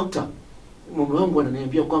 "Dokta, mume wangu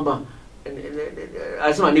ananiambia kwamba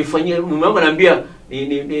anasema nifanyie, mume wangu ananiambia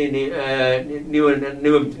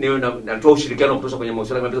niwe natoa ushirikiano kutosha kwenye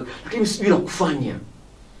mahusiano, lakini sijui la kufanya."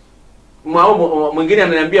 Mwingine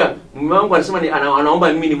ananiambia, mume wangu anasema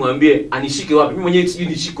anaomba mimi nimwambie anishike wapi, mimi mwenyewe sijui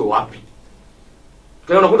nishike wapi.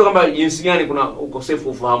 Kwa hiyo unakuta kwamba jinsi gani kuna ukosefu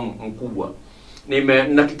ufahamu mkubwa.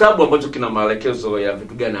 Na kitabu ambacho kina maelekezo ya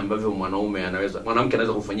vitu gani ambavyo mwanamke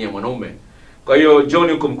anaweza kufanyia mwanaume. Kwa hiyo John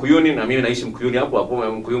yuko Mkuyuni na mimi naishi Mkuyuni hapo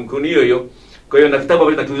Mkuyuni hiyo. Kwa hiyo na kitabu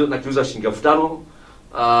ambacho nakiuza shilingi 5,000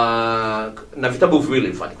 na vitabu viwili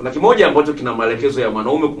mfano. Kuna kimoja ambacho kina maelekezo ya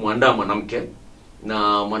mwanaume kumwandaa mwanamke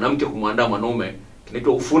na mwanamke kumwandaa mwanaume,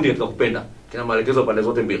 kinaitwa Ufundi katika Kupenda. Kina maelekezo pande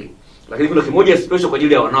zote mbili. Lakini kuna kimoja special kwa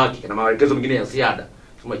ajili ya wanawake, kina maelekezo mengine ya ziada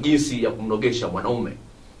kama jinsi ya kumnogesha mwanaume.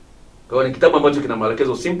 Kwa hiyo ni kitabu ambacho kina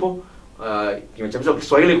maelekezo simple, kimechapishwa kwa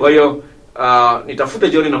Kiswahili. Kwa hiyo nitafute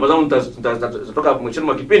jioni namba zangu zitatoka mwishoni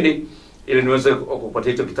mwa kipindi ili niweze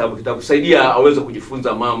kupatia hicho kitabu kitakusaidia aweze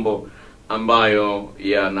kujifunza mambo ambayo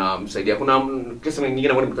yanamsaidia. Kuna kesi nyingine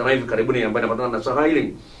ambayo nimekutana hivi karibuni ambayo inapatana na swala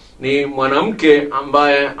hili. Ni mwanamke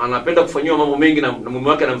ambaye anapenda kufanyiwa mambo mengi na mume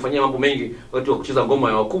wake anamfanyia mambo mengi wakati wa kucheza ngoma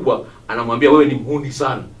ya wakubwa, anamwambia wewe ni mhuni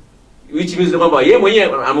sana. Which means kwamba yeye mwenyewe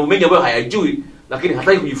ana mambo mengi ambayo hayajui, lakini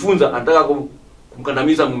hataki kujifunza, anataka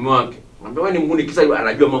kumkandamiza mume wake. Anamwambia wewe ni mhuni kisa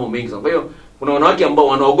anajua mambo mengi sana. Kwa hiyo kuna wanawake ambao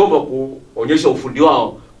wanaogopa kuonyesha ufundi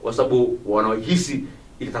wao kwa sababu wanahisi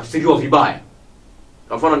itatafsiriwa vibaya.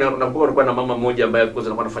 Kwa mfano nakumbuka kulikuwa na mama mmoja ambaye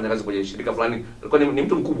alikuwa anafanya kazi kwenye shirika fulani, alikuwa ni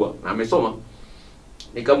mtu mkubwa na amesoma.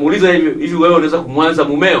 Nikamuuliza hivi wewe unaweza kumwanza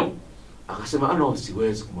mumeo? Akasema no,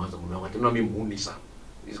 siwezi kumwanza mumeo, tena mimi mhuni sana.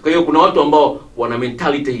 Kwa hiyo kuna watu ambao wana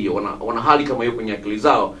mentality hiyo, wana hali kama hiyo kwenye akili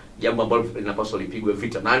zao, jambo ambalo linapaswa lipigwe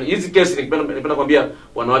vita. Na hizi kesi nipenda kwambia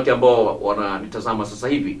wanawake ambao wananitazama sasa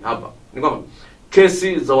hivi hapa, ni kwamba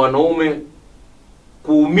kesi za wanaume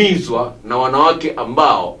kuumizwa na wanawake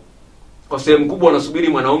ambao kwa sehemu kubwa wanasubiri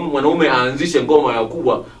mwanaume aanzishe ngoma ya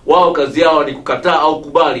kubwa, wao kazi yao ni kukataa au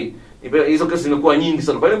kubali. Hizo kesi zimekuwa nyingi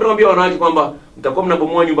sana. Kwa hiyo nimeambia wanawake kwamba mtakuwa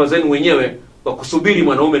mnabomoa nyumba zenu wenyewe kwa kusubiri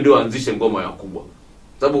mwanaume ndio aanzishe ngoma ya kubwa.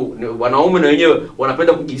 Sababu wanaume na wenyewe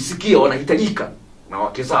wanapenda kujisikia wanahitajika na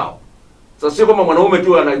wake zao. Sasa sio kama mwanaume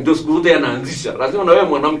tu ndio siku zote anaanzisha. Lazima na wewe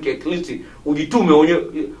mwanamke at least ujitume wenyewe,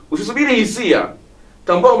 usisubiri hisia.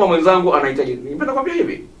 Tambua kwamba mwenzangu anahitaji. Nipenda kwambia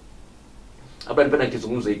hivi. Hapa nipenda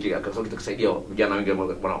kizungumzo hiki akasema kitakusaidia vijana wengi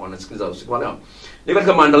ambao wanasikiliza usiku leo. Ni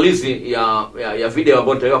katika maandalizi ya video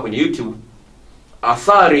ambayo nitaweka kwenye YouTube,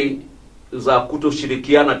 athari za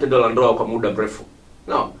kutoshirikiana tendo la ndoa kwa muda mrefu.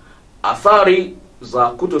 No. Athari za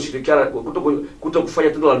kutoshirikiana kutokufanya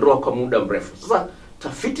tendo la ndoa kwa muda mrefu. Sasa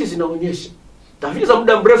tafiti zinaonyesha, tafiti za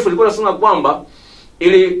muda mrefu zilikuwa zinasema kwamba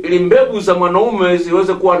ili mbegu za mwanaume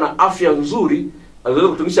ziweze kuwa na afya nzuri, ziweze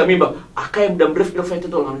kutungisha mimba, akae muda mrefu bila kufanya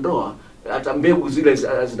tendo la ndoa, hata mbegu zile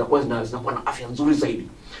zinakuwa na afya nzuri zaidi.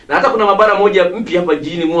 Na hata kuna maabara moja mpya hapa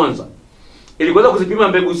jijini Mwanza, ili kuweza kuzipima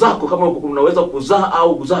mbegu zako kama unaweza kuzaa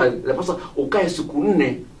au kuzaa, inapaswa ukae siku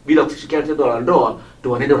 4 bila kushirikiana tendo la ndoa,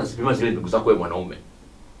 ndio wanaenda wanazipima zile mbegu zako wewe mwanaume.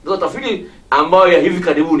 Ndio tafiti ambayo ya hivi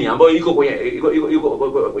karibuni ambayo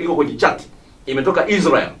iko kwenye chat imetoka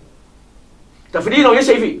Israel. Tafiti hii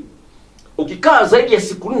inaonyesha hivi, ukikaa zaidi ya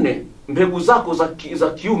siku 4, mbegu zako za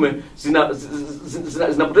kiume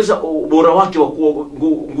zinapoteza ubora wake wa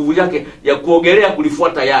nguvu yake ya kuogelea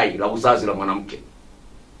kulifuata yai la uzazi la mwanamke.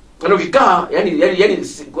 Yaani ukikaa yani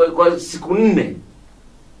kwa siku 4,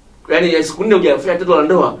 yani siku 4 hujafanya tendo la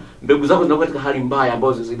ndoa, mbegu zako zinakuwa katika hali mbaya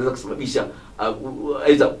ambazo zinaweza kusababisha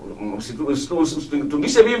aidha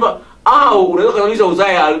usitungishe mimba au unaweza kuanzisha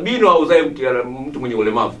uzae albino au uzae mtu mwenye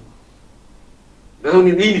ulemavu.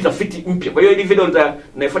 Hii ni tafiti mpya. Kwa hiyo hii video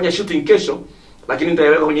naifanya shooting kesho, lakini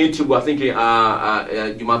nitaiweka kwenye YouTube I think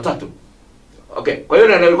Jumatatu. Okay. Kwa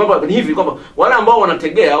hiyo na kwamba ni hivi kwamba wale ambao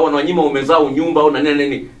wanategea au wananyima umezao nyumba au na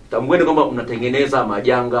nini, tambueni kwamba mnatengeneza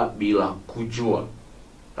majanga bila kujua.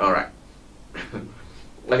 Alright.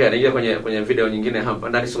 Okay, naingia kwenye video nyingine hapa.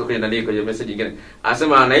 Ndani sio kwenye message nyingine.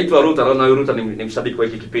 Anasema anaitwa Ruta, na Ruta ni mshabiki wa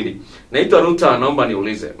hiki kipindi. Naitwa Ruta, naomba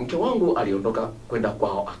niulize. Mke wangu aliondoka kwenda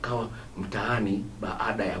kwao, akawa mtaani,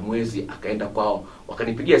 baada ya mwezi akaenda kwao.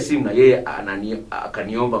 Wakanipigia simu na yeye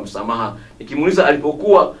akaniomba msamaha. Nikimuuliza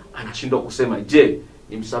alipokuwa, anashindwa kusema. Je,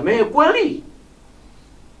 nimsamehe kweli?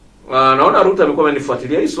 Naona Ruta amekuwa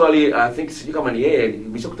amenifuatilia hii swali. I think sijui kama ni yeye,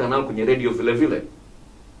 nimeshakutana naye kwenye radio vile vile.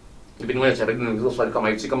 Kipindi moja cha radio nilizo swali kama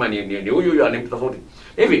hivi, kama ni huyu ana mtu tofauti.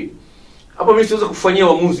 Hivi hapo mimi siwezi kufanyia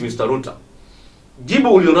uamuzi Mr. Ruta.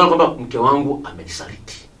 Jibu ulionalo kwamba mke wangu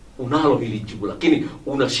amenisaliti. Unalo hili jibu, lakini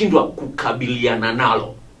unashindwa kukabiliana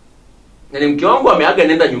nalo. Yani mke wangu ameaga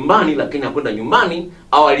nenda nyumbani, lakini hakwenda nyumbani,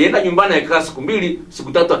 au alienda nyumbani akakaa siku 2, siku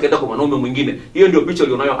 3 akaenda kwa mwanaume mwingine. Hiyo ndio picha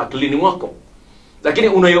ulionayo akilini mwako. Lakini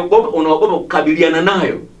unaogopa kukabiliana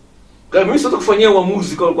nayo. Kwa mimi siwezi kufanyia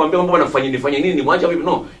uamuzi kwa kuambia kwamba nifanye nini, nimwache vipi.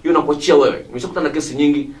 No, hiyo nakuachia wewe. Nimeshakutana na kesi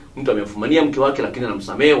nyingi, mtu amemfumania mke wake lakini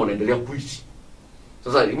anamsamehe, wanaendelea kuishi.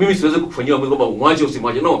 Sasa mimi siwezi kukufanyia uamuzi kwamba umwache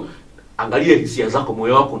usimwache. No, angalia hisia zako,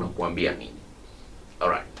 moyo wako unakuambia nini.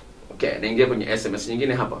 Alright. Okay, naingia kwenye SMS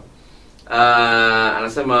nyingine hapa.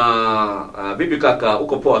 Anasema bibi kaka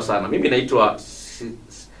uko poa sana. Mimi naitwa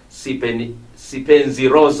Sipenzi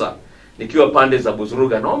Rosa nikiwa pande za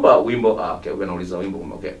Buzuruga. Naomba wimbo. Okay, wewe unauliza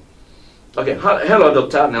wimbo. Okay, hello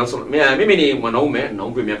Dr. Nelson. Mimi ni mwanaume na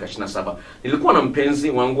umri wa miaka 27. Nilikuwa na mpenzi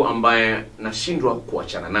wangu ambaye nashindwa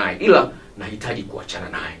kuachana naye, ila nahitaji kuachana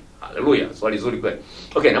naye. Haleluya, swali zuri kweli.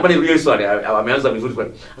 Okay, naomba nirudie swali. Ameanza vizuri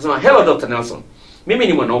kweli. Anasema hello Dr. Nelson. Mimi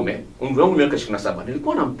ni mwanaume, umri wangu miaka 27.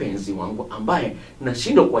 Nilikuwa na mpenzi wangu ambaye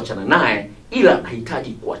nashindwa kuachana naye, ila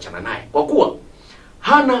nahitaji kuachana naye kwa kuwa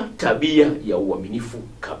hana tabia ya uaminifu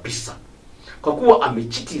kabisa. Kwa kuwa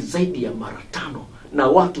amechiti zaidi ya mara 5 na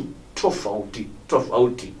watu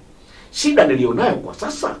tofauti. Shida nilionayo kwa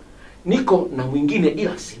sasa, niko na mwingine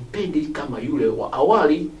ila simpendi kama yule wa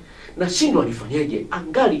awali. Nashindwa nifanyeje,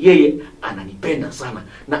 angali yeye ananipenda sana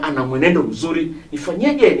na ana mwenendo mzuri.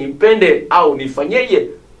 Nifanyeje nimpende au nifanyeje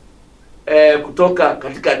kutoka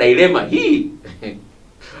katika dilema hii?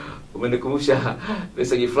 Umenikumbusha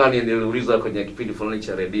message fulani niliuliza kwenye kipindi fulani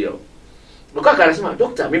cha radio. Mkaka anasema,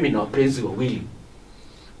 "Dokta, mimi na wapenzi wawili.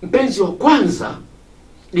 Mpenzi wa kwanza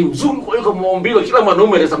ni mzuri kuliko maumbile, kila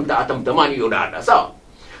mwanaume anaweza atamtamani hiyo dada, sawa?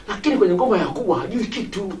 Lakini kwenye ngoma ya kubwa hajui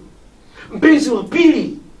kitu. Mpenzi wa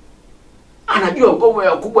pili anajua ngoma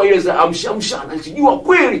ya kubwa ile za amshamsha, anajua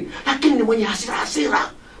kweli, lakini ni mwenye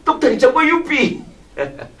hasira. Dokta, nichague yupi?"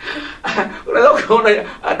 Unaweza kuona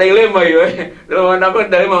dilema hiyo, ndio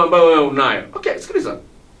dilema ambayo wewe unayo. Okay, sikiliza.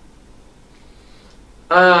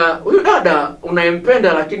 Huyu dada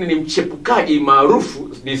unayempenda lakini ni mchepukaji maarufu,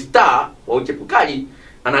 ni star wa uchepukaji,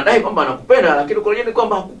 anadai kwamba anakupenda, lakini kwa nini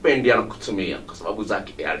kwamba hakupendi, anakutumia kwa sababu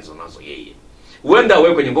zake alizonazo yeye. Huenda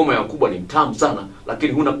wewe kwenye ngoma ya kubwa ni mtamu sana,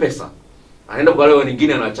 lakini huna pesa. Anaenda kwa wale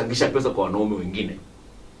wengine, anachangisha pesa kwa wanaume wengine.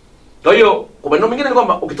 Kwa hiyo kwa maneno mengine ni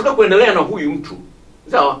kwamba ukitaka kuendelea na huyu mtu,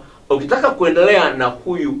 sawa, ukitaka kuendelea na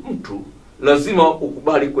huyu mtu lazima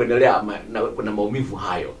ukubali kuendelea na maumivu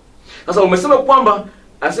hayo. Sasa umesema kwamba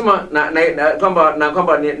anasema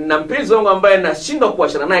kwamba na mpenzi wangu ambaye nashindwa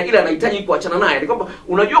kuachana naye, ila anahitaji kuachana naye. Ni kwamba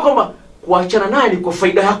unajua kwamba kuachana naye ni kwa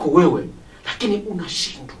faida yako wewe, lakini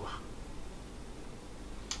unashindwa.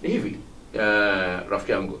 Ni hivi,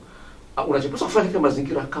 rafiki yangu, unachopaswa kufanya katika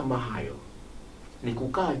mazingira kama hayo ni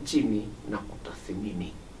kukaa chini na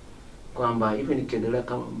kutathmini kwamba hivi nikiendelea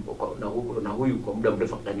kama na huyu kwa muda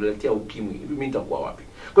mrefu ataniletea ukimwi, hivi mimi nitakuwa wapi?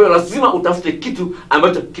 Kwa hiyo lazima utafute kitu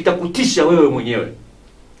ambacho kitakutisha wewe mwenyewe.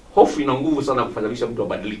 Hofu ina nguvu sana kufanyisha mtu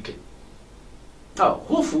abadilike.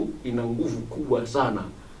 Hofu ina nguvu kubwa sana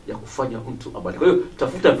ya kufanya mtu abadilike. Kwa hiyo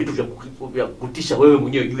tafuta vitu vya kutisha wewe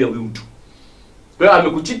mwenyewe juu ya huyu mtu. Kwa hiyo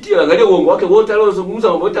amekuchitia, angalia uongo wake wote aliozungumza,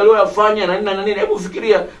 mambo yote aliyoyafanya na nini. Hebu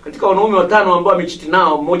fikiria katika wanaume 5 ambao amechiti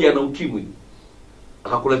nao, mmoja ana ukimwi,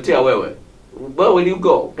 akakuletea wewe. Where will you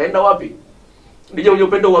go? Utaenda wapi? Ndio uje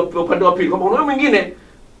upende upande wa pili. Kwamba wewe mwingine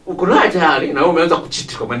uko naye tayari na wewe umeanza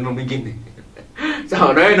kuchiti kwa maneno mengine.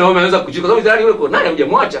 Sawa, na wewe umeanza kuchiti kwa sababu tayari wewe uko naye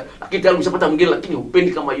hujamwacha, lakini tayari umeshapata mwingine, lakini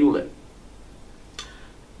hupendi kama yule.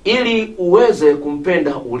 Ili uweze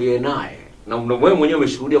kumpenda uliye naye, na wewe mwenyewe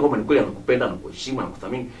umeshuhudia kwamba ni kweli anakupenda na kuheshimu na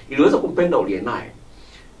kuthamini, ili uweze kumpenda uliye naye,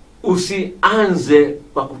 usianze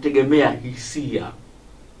kwa kutegemea hisia.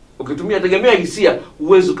 Ukitumia tegemea hisia,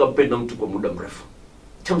 uwezo kumpenda mtu kwa muda mrefu.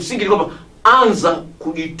 Cha msingi ni kwamba anza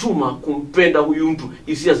kujituma kumpenda huyu mtu,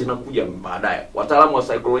 hisia zinakuja baadaye. Wataalamu wa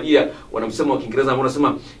saikolojia wanamsema wa Kiingereza ambao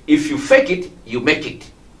wanasema if you fake it you make it.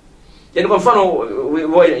 Yaani kwa mfano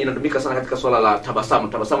inatumika sana katika swala la tabasamu.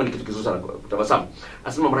 Tabasamu ni kitu kizuri sana, kutabasamu.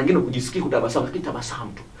 Anasema mara nyingine kujisikia kutabasamu, lakini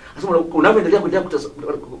tabasamu tu. Anasema unavyoendelea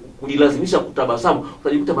kujilazimisha kutabasamu,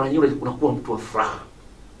 utajikuta mara nyingine unakuwa mtu wa furaha.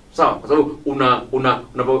 Sawa, kwa sababu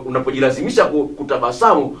unapojilazimisha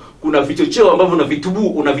kutabasamu, kuna vichocheo ambavyo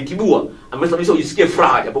unavitibua amesababisha ujisikie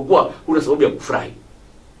furaha japokuwa huna sababu ya kufurahi.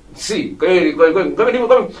 Kwa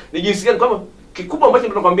hiyo ni jinsi gani kama kikubwa ambacho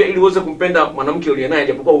tunakwambia ili uweze kumpenda mwanamke uliye naye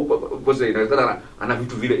japokuwa uweze inawezekana ana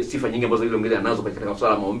vitu vile, sifa nyingi ambazo yule mwingine anazo katika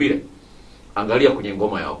swala la maumbile. Angalia kwenye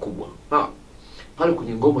ngoma ya wakubwa. pale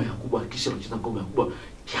kwenye ngoma ya kubwa, kisha unacheza ngoma ya kubwa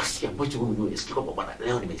kiasi ambacho wewe unasikia kwamba bwana,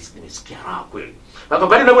 leo nimesikia raha kweli. Na kwa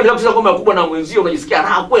kadri unavyoendelea kucheza ngoma ya kubwa na mwenzio unajisikia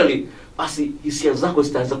raha kweli, basi hisia zako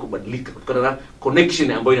zitaanza kubadilika kutokana na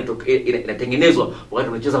connection ambayo inatengenezwa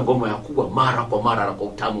wakati unacheza ngoma ya kubwa mara kwa mara na kwa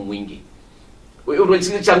utamu mwingi. Wewe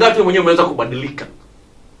unajisikia tu mwenyewe umeanza kubadilika.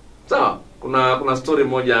 Sawa? Kuna story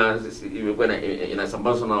moja imekuwa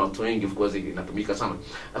inasambazwa na watu wengi, of course inatumika sana.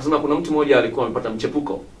 Nasema kuna mtu mmoja alikuwa amepata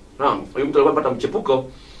mchepuko. Naam, huyo mtu alikuwa amepata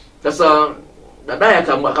mchepuko. Sasa dadaye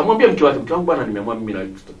akamwambia mke wake, mke wangu bwana, nimeamua mimi na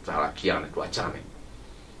tutarakiane, tuachane.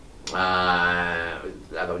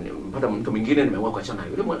 Mpata mtu mwingine, nimeamua kuachana.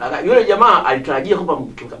 Yule jamaa alitarajia kwamba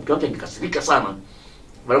mke wake angekasirika sana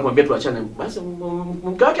baada ya kumwambia tuachane. Basi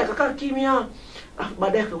mke wake akakaa kimya.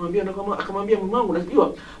 Baadaye akamwambia mamangu,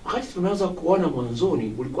 unajua wakati tumeanza kuona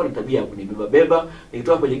mwanzoni ulikuwa na tabia ya kunibeba,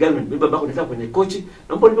 nikitoka kwenye gari unanibeba bako nitaka kwenye kochi,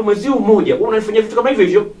 naomba nipe mwezi mmoja. Wewe unanifanyia vitu kama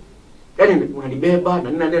hivyo. Yaani unanibeba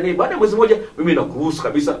na nini. Baada ya mwezi mmoja mimi nakuruhusu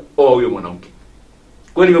kabisa huyo mwanamke.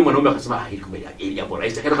 Kweli yule mwanaume akasema hili jambo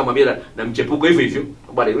rahisi. Akaenda kumwambia na mchepuko hivyo.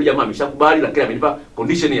 Baada yule jamaa ameshakubali, lakini amenipa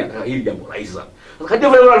condition ya hili jambo rahisi sana. Sasa kadri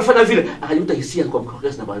vile alifanya vile, akajuta hisia kwa mke wake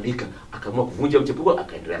zinabadilika, akaamua kuvunja mchepuko,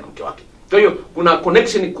 akaendelea na mke wake. Kwa hiyo kuna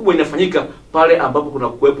connection kubwa inafanyika pale ambapo kuna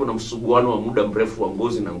kuwepo na msuguano wa muda mrefu wa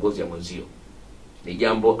ngozi na ngozi ya mwenzio. Ni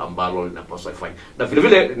jambo ambalo linapaswa ifanye. Na vile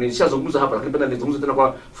vile nilishazungumza hapa, lakini penda nizungumze tena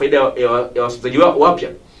kwa faida ya wasikilizaji wapya.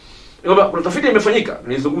 Ni kwamba kuna tafiti imefanyika.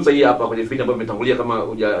 Nilizungumza hii hapa kwenye vipindi ambavyo vimetangulia, kama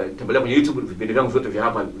hujatembelea kwenye YouTube, vipindi vyangu vyote vya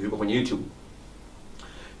hapa viko kwenye YouTube.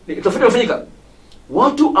 Ni tafiti imefanyika.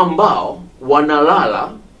 Watu ambao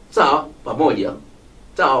wanalala sawa pamoja,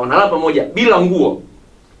 sawa wanalala pamoja bila nguo.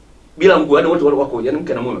 Bila nguo, yani wote wako, yani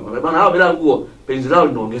mke na mume wanalala hao bila nguo, penzi lao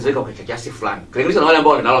linaongezeka kwa kiasi fulani. Kilinganisha na wale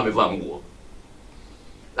ambao wanalala wamevaa nguo.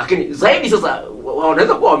 Lakini zaidi sasa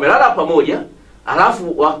wanaweza kuwa wamelala pamoja,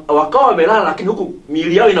 alafu wakawa wamelala lakini huku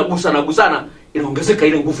miili yao inagusana, inaongezeka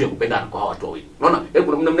ile nguvu ya kupendana kwa watu wawili. Unaona?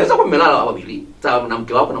 Mnaweza kuwa mmelala wawili, sawa na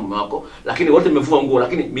mke wako na mume wako, lakini wote mmevua nguo,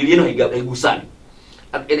 lakini miili yenu haigusani.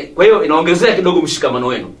 Kwa hiyo inaongezea kidogo mshikamano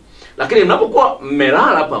wenu. Lakini mnapokuwa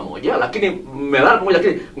mmelala pamoja, lakini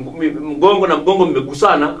mgongo na mgongo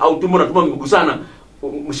mmegusana au tumbo na tumbo mmegusana,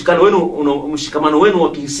 mshikamano wenu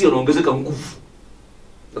wa kihisia unaongezeka nguvu.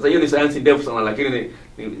 Sasa hiyo ni sayansi ndefu sana, lakini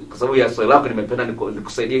kwa sababu ya swali lako nimependa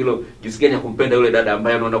nikusaidia hilo, jinsi gani ya kumpenda yule dada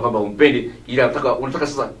ambaye unaona kwamba humpendi, ili unataka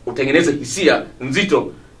sasa utengeneze hisia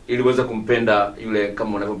nzito ili uweze kumpenda yule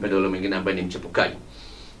kama unavyompenda yule mwingine ambaye ni mchepukaji.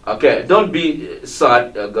 Okay, don't be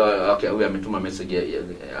sad. Okay, huyu ametuma message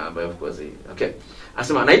ambayo of course. Okay.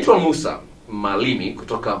 Anasema naitwa Musa Malimi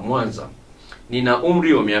kutoka Mwanza. Nina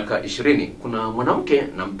umri wa miaka 20. Kuna mwanamke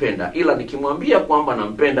nampenda, ila nikimwambia kwamba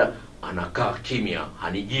nampenda anakaa kimya,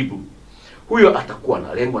 hanijibu. Huyo atakuwa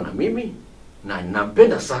analengwa na mimi na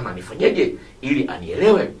nampenda sana, nifanyeje ili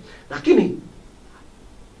anielewe? Lakini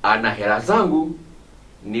ana hela zangu,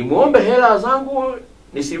 nimuombe hela zangu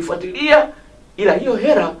nisimfuatilia, ila hiyo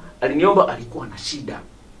hela aliniomba alikuwa na shida.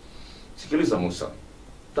 Sikiliza Musa.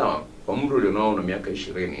 Sawa, kwa umri ulionao na miaka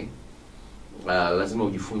 20, lazima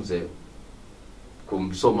ujifunze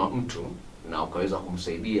kumsoma mtu na ukaweza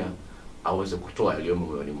kumsaidia aweze kutoa yaliyomo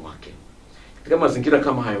moyoni mwake. Katika mazingira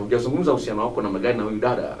kama hayo, hujazungumza uhusiano wako na magani na huyu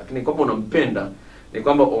dada, lakini kwamba unampenda, ni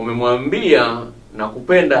kwamba umemwambia na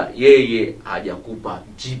kupenda, yeye hajakupa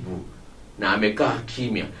jibu na amekaa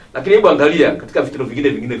kimya. Lakini hebu angalia katika vitendo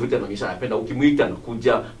vingine vyote anaonyesha anapenda. Ukimuita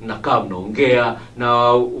anakuja, mnakaa mnaongea,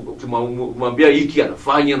 na ukimwambia hiki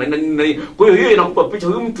anafanya na nini. Kwa hiyo hiyo inakupa picha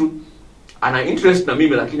huyu mtu ana interest na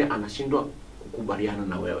mimi, lakini anashindwa kukubaliana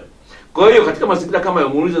na wewe. Kwa hiyo katika mazingira kama ya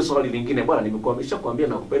muulize swali lingine, bwana nimekuambia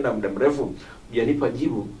nakupenda muda mrefu, hujanipa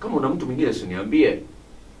jibu. Kama una mtu mwingine usiniambie.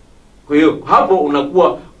 Kwa hiyo hapo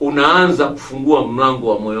unakuwa unaanza kufungua mlango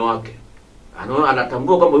wa moyo wake.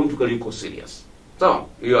 Anatambua kwamba mtu yuko serious. Sawa?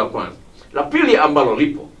 Hiyo ya kwanza. La pili ambalo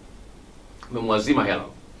lipo, umemwazima hela.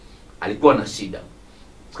 Alikuwa na shida.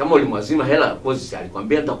 Kama ulimwazima hela, kozi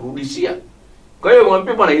alikwambia nitakurudishia. Kwa hiyo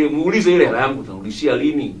mwambie bwana, muulize ile hela yangu utanirudishia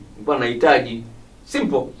lini? Nilikuwa nahitaji.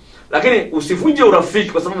 Simple. Lakini usivunje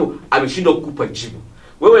urafiki kwa sababu ameshindwa kukupa jibu.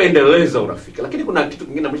 Wewe endeleza urafiki. Lakini kuna kitu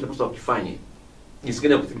kingine ambacho unapaswa ukifanye. Jinsi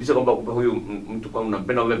gani ya kuthibitisha kwamba huyu mtu kwa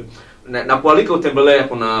unampenda wewe. Na kualika utembelee,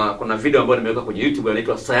 kuna video ambayo nimeweka kwenye YouTube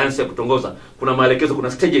inaitwa Sayansi ya Kutongoza. Kuna maelekezo,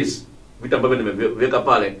 kuna stages, vitu ambavyo nimeweka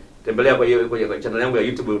pale. Tembelea kwa channel yangu ya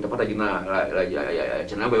YouTube, utapata jina la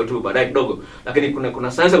channel yangu ya YouTube baadaye kidogo. Lakini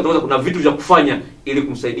kuna sayansi ya kutongoza, kuna vitu vya kufanya ili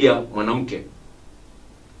kumsaidia mwanamke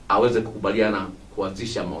aweze kukubaliana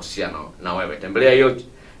kuanzisha mahusiano na wewe. Tembelea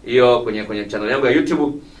hiyo kwenye channel yangu ya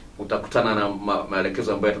YouTube, utakutana na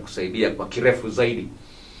maelekezo ambayo yatakusaidia kwa kirefu zaidi.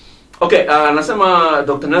 Okay, nasema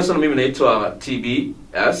Dr. Nelson, mimi naitwa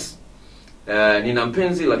TBS. Nina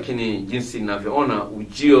mpenzi, lakini jinsi ninavyoona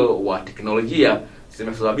ujio wa teknolojia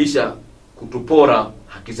zimesababisha kutupora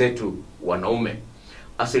haki zetu wanaume.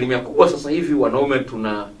 Asilimia kubwa sasa hivi wanaume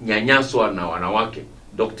tunanyanyaswa na wanawake.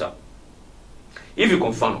 Dokta, hivi kwa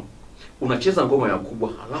mfano, unacheza ngoma ya kubwa,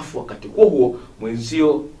 halafu wakati huo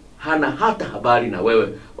mwenzio hana hata habari na wewe.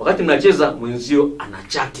 Wakati mnacheza mwenzio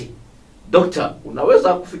anachati. Dokta,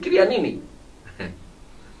 unaweza kufikiria nini?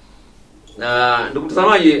 Na ndugu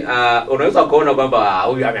mtazamaji, unaweza kuona kwamba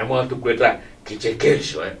huyu ameamua tu kuleta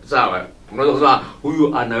kichekesho, sawa? Unaweza kusema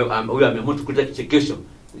huyu ameamua tu kuleta kichekesho.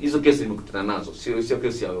 Hizo kesi nimekutana nazo, sio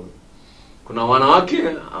kesi ya wewe. Kuna wanawake,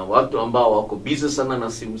 watu ambao wako busy sana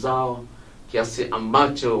na simu zao kiasi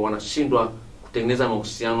ambacho wanashindwa kutengeneza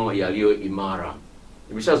mahusiano yaliyo imara.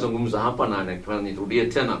 Nimeshazungumza hapa na nirudie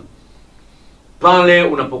tena. Pale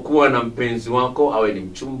unapokuwa na mpenzi wako, awe ni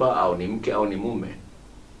mchumba au ni mke au ni mume,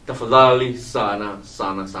 tafadhali sana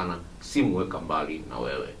simu weka mbali na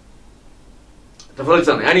wewe. Tafadhali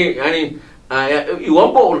sana. Yaani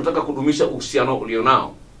iwapo unataka kudumisha uhusiano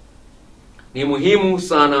ulionao, ni muhimu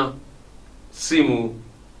sana simu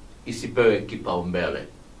isipewe kipaumbele.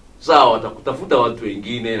 Sawa, watakutafuta watu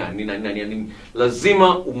wengine na nini.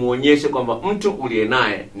 Lazima umuonyeshe kwamba mtu uliye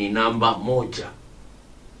naye ni namba moja.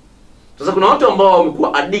 Sasa kuna watu ambao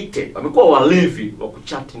wamekuwa addicted, wamekuwa walevi wa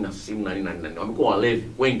kuchati na simu na nini. Wamekuwa walevi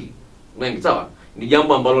wengi, sawa? Ni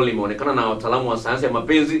jambo ambalo limeonekana na wataalamu wa sayansi ya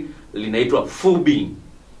mapenzi, linaitwa phubing.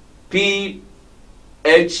 PHUBBING,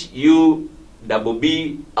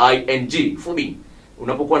 phubing.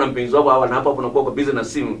 Unapokuwa na mpenzi wako au na hapo unakuwa kwa busy na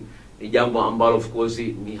simu, ni jambo ambalo of course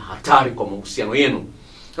ni hatari kwa mahusiano yenu.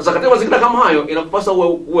 Sasa katika mazingira kama hayo, inakupasa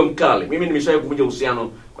uwe mkali. Mimi nimeshawahi kuvunja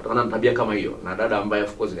uhusiano kutokana na tabia kama hiyo, na dada ambaye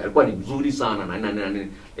of course alikuwa ni mzuri sana na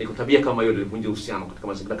iko tabia kama hiyo, nilivunja uhusiano katika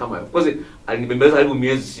mazingira kama hayo. Of course alinibembeleza karibu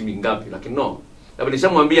miezi si mingapi, lakini no. Labda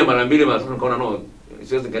nishamwambia mara 2 mara 3 nikaona no,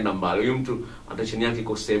 siwezi kaenda mbali. Huyu mtu attention yake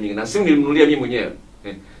iko sehemu nyingine. Na simu nilimnunulia mimi mwenyewe.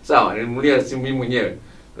 Sawa, nilimnunulia simu mimi mwenyewe.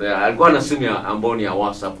 Alikuwa na simu ya ambayo ni ya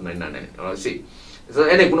WhatsApp na nini. See.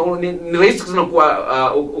 Sasa ni rahisi sana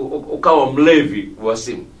kuwa ukawa mlevi wa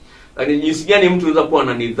simu. Lakini jinsi gani mtu anaweza kuwa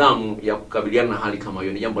na nidhamu ya kukabiliana na hali kama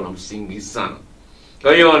hiyo ni jambo la msingi sana.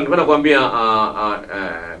 Kwa hiyo ningependa kuambia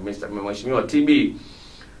Mheshimiwa TB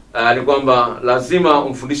ni kwamba lazima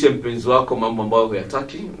umfundishe mpenzi wako mambo ambayo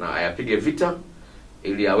huyataki na ayapige vita,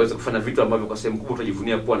 ili aweze kufanya vitu ambavyo kwa sehemu kubwa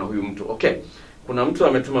utajivunia kuwa na huyu mtu. Okay. Kuna mtu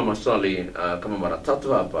ametuma maswali kama mara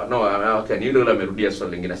 3 hapa. No, okay, ni yule amerudia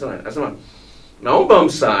swali lingine. Anasema naomba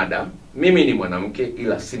msaada. Mimi ni mwanamke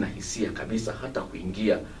ila sina hisia kabisa hata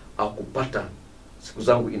kuingia au kupata. Siku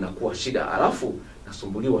zangu inakuwa shida, alafu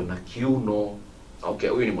nasumbuliwa na kiuno. Okay,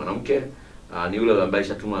 huyu ni mwanamke. Ni yule ambaye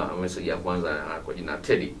alishatuma message ya kwanza kwa jina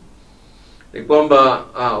Teddy. Ni kwamba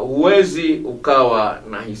huwezi ukawa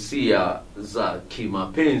na hisia za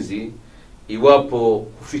kimapenzi iwapo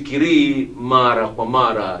kufikirii mara kwa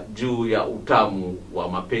mara juu ya utamu wa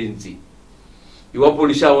mapenzi. Iwapo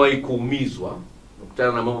ulishawahi kuumizwa,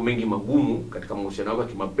 ukutana na mambo mengi magumu katika mahusiano yako ya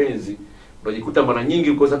kimapenzi, unajikuta mara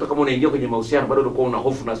nyingi kwa hata kama unaingia kwenye mahusiano bado unakuwa una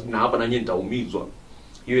hofu na hapa na nyinyi nitaumizwa.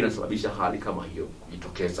 Hiyo inasababisha hali kama hiyo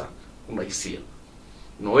kujitokeza. Una hisia.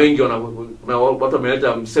 Na wengi kuna watu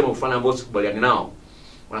wameleta msemo fulani ambao sikubaliani nao.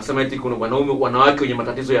 Wanasema eti kuna wanawake wenye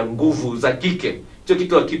matatizo ya nguvu za kike. Hicho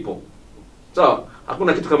kitu hakipo. Sawa,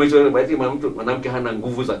 hakuna kitu kama hicho. Eti mwanamke hana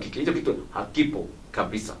nguvu za kike. Hicho kitu hakipo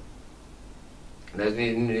kabisa. Na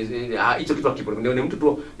hicho kitu hakipo. Ni mtu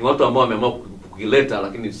tu, ni watu ambao wameamua kukileta,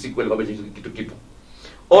 lakini si kweli kwamba hicho kitu kipo.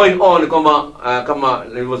 All in all ni kwamba kama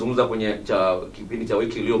nilivyozungumza kwenye kipindi cha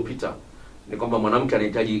wiki iliyopita, ni kwamba mwanamke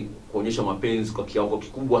anahitaji kuonyesha mapenzi kwa kiwango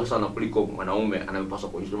kikubwa sana kuliko mwanaume anayepaswa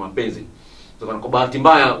kuonyesha mapenzi. Kwa bahati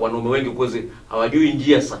mbaya wanaume wengi kwezi hawajui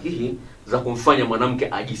njia sahihi za kumfanya mwanamke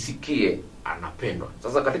ajisikie anapendwa.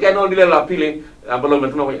 Sasa katika eneo lile la pili ambalo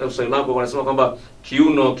umetuna kwenye swali langu, wanasema kwamba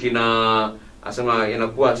kiuno asema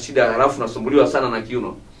inakuwa shida, halafu nasumbuliwa sana na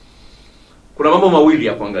kiuno. Kuna mambo mawili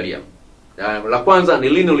ya kuangalia. La kwanza ni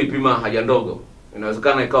lini ulipima haja ndogo.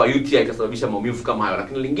 Inawezekana ikawa UTI ikasababisha maumivu kama hayo,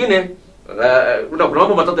 lakini lingine kuna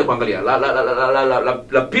mambo matatu ya kuangalia.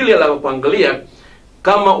 La pili la kuangalia,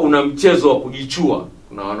 kama una mchezo wa kujichua.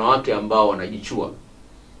 Kuna wanawake ambao wanajichua.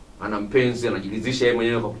 Ana mpenzi anajilizisha yeye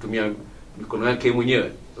mwenyewe kwa kutumia mikono yake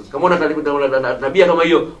mwenyewe. Sasa kama una tabia kama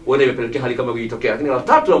hiyo, huenda imepelekea hali kama kujitokea. Lakini la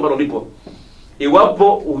tatu ambalo lipo,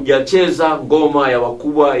 iwapo hujacheza ngoma ya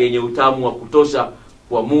wakubwa yenye utamu wa kutosha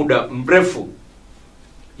kwa muda mrefu,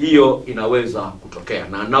 hiyo inaweza kutokea,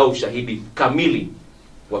 na nao ushahidi kamili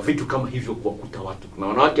wa vitu kama hivyo kuwakuta watu. Kuna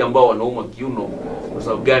wanawake ambao wanauma kiuno kwa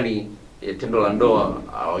sababu gani? tendo la ndoa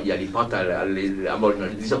hajalipata ambalo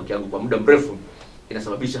linaridhisha kwa kiwango kwa muda mrefu,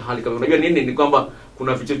 inasababisha hali kama, unajua nini, ni kwamba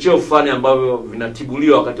kuna vichocheo fulani ambavyo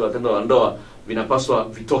vinatibuliwa wakati wa tendo la ndoa vinapaswa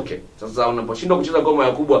vitoke. Sasa unaposhindwa kucheza ngoma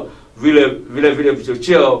ya kubwa, vile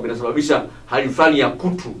vichocheo vinasababisha hali fulani ya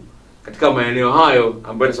kutu katika maeneo hayo,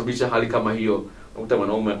 ambayo inasababisha hali kama hiyo. Unakuta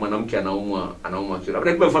mwanamke anaumwa kila.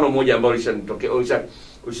 Labda kwa mfano mmoja ambao ulishanitokea,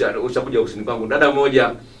 ushakuja usini kwangu, dada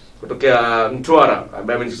mmoja kutokea Mtwara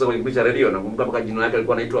ambaye amenisikiza kwenye kipindi cha radio, na kumbuka mpaka jina lake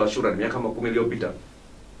alikuwa anaitwa Ashura, miaka kama 10 iliyopita.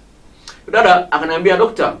 Dada akaniambia,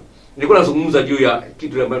 "Dokta, nilikuwa nazungumza juu ya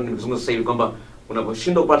kitu ambacho nimezungumza sasa hivi, kwamba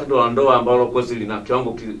unaposhindwa kupata tendo la ndoa ambalo kweli lina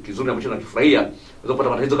kiwango kizuri ambacho nakifurahia, unaweza kupata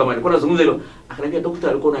matatizo kama." Nilikuwa nazungumza hilo. Akaniambia, "Dokta,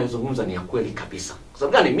 alikuwa anayozungumza ni ya kweli kabisa." Kwa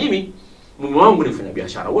sababu gani? Mimi mume wangu ni mfanya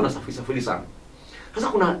biashara, huwa nasafiri sana. Sasa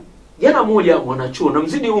kuna jana mmoja mwanachuo na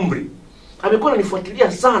mzidi umri, amekuwa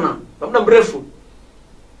ananifuatilia sana kwa muda mrefu.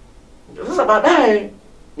 Sasa baadaye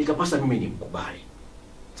nikapasa mimi nimkubali.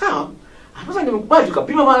 Sawa? Sasa nimekubali,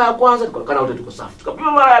 tukapima mara ya kwanza, tukaonekana wote tuko safi.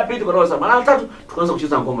 Tukapima mara ya pili, tukaona sawa. Mara ya tatu tukaanza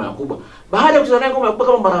kucheza ngoma ya kubwa. Baada ya kucheza naye ngoma ya kubwa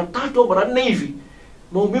kama mara 3 au mara 4 hivi,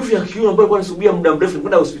 maumivu ya kiuno ambayo alikuwa anasubia muda mrefu,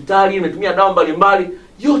 nilikwenda hospitali, nimetumia dawa mbalimbali,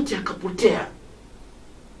 yote yakapotea.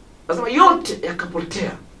 Nasema yote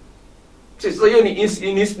yakapotea. Sasa hiyo ni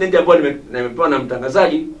incident ambayo nimepewa na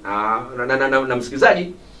mtangazaji na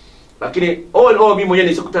msikilizaji. Lakini mimi mwenyewe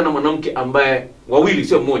nilikutana na mwanamke ambaye wawili,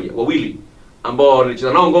 sio mmoja, wawili ambao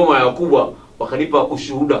nilicheza nao ngoma ya kubwa, wakanipa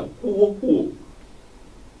ushuhuda huo.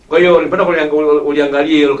 Kwa hiyo nilipenda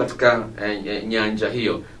uliangalia hilo katika nyanja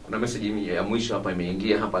hiyo. Kuna message ya mwisho hapa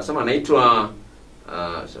imeingia hapa. Anasema anaitwa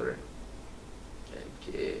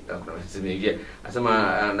kuna message imeingia.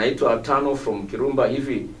 Anasema anaitwa Tano from Kirumba.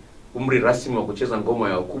 Hivi umri rasmi wa kucheza ngoma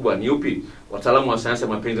ya ukubwa ni upi? Wataalamu wa sayansi ya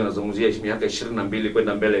mapenzi wanazungumzia miaka 22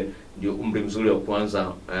 kwenda mbele ndio umri mzuri wa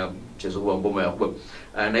kuanza mchezo huu wa ngoma ya ukubwa.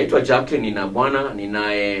 Naitwa Jackie, nina bwana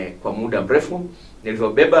ninaye kwa muda mrefu,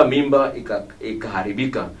 nilivyobeba mimba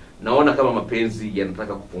ikaharibika. Naona kama mapenzi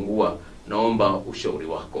yanataka kupungua, naomba ushauri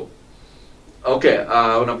wako. Okay,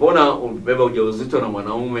 unapoona ubeba ujauzito na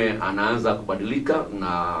mwanaume anaanza kubadilika,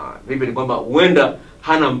 na vipi ni kwamba huenda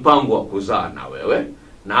hana mpango wa kuzaa na wewe,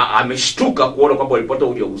 na ameshtuka kuona kwamba ulipata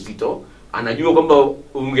ujauzito, anajua kwamba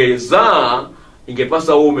ungezaa,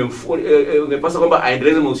 ingepasa ungepasa kwamba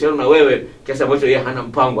aendeleze mahusiano na wewe, kiasi ambacho yeye hana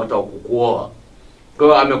mpango hata wa kukuoa. Kwa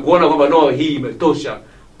hiyo amekuona kwamba no, hii imetosha,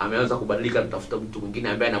 ameanza kubadilika, natafuta mtu mwingine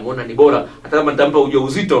ambaye anamuona ni bora, hata kama nitampa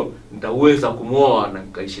ujauzito nitaweza kumuoa na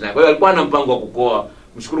nikaishi naye. Kwa hiyo alikuwa hana mpango wa kukuoa.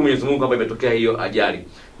 Mshukuru Mwenyezi Mungu kwamba imetokea hiyo ajali.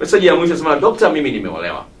 Message ya mwisho nasema, "Dokta, mimi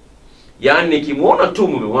nimeolewa. Yaani nikimuona tu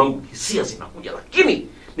mume wangu hisia zinakuja, lakini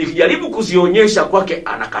nikijaribu kuzionyesha kwake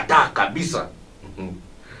anakataa kabisa."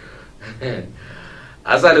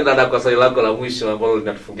 Asante dada kwa swali lako la mwisho ambalo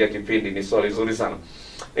linatufungia kipindi. Ni swali zuri sana.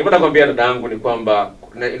 Nipenda kwambia dada yangu ni kwamba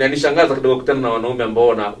inanishangaza kidogo kukutana na wanaume ambao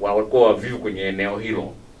walikuwa wavivu kwenye eneo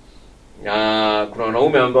hilo. Kuna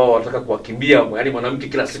wanaume ambao wanataka kuwakimbia, yaani mwanamke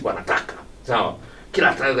kila siku anataka. Sawa?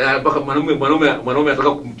 Mpaka mwanaume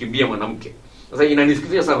anataka kumkimbia mwanamke. Sasa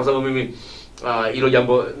inanisikitisha sana kwa sababu mimi hilo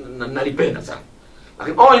jambo nalipenda sana.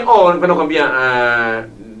 Lakini napenda kwambia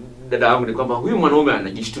dada yangu ni kwamba huyu mwanaume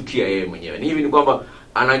anajishtukia yeye mwenyewe. Ni hivi, ni kwamba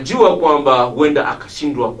anajua kwamba huenda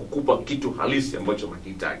akashindwa kukupa kitu halisi ambacho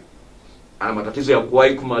unakihitaji. Ana matatizo ya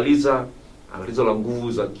kuwahi kumaliza, tatizo la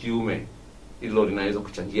nguvu za kiume. Hilo linaweza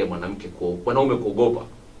kuchangia wanaume kuogopa.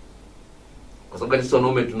 Kwa sababu sisi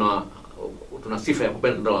wanaume tuna sifa ya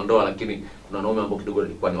kupenda tendo la ndoa, lakini kuna wanaume ambao kidogo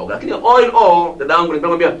walikuwa ni waoga. Lakini dada yangu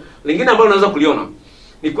nikwambia lingine ambalo unaweza kuliona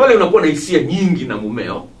ni kweli unakuwa na hisia nyingi na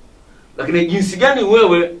mumeo, lakini jinsi gani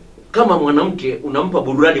wewe kama mwanamke unampa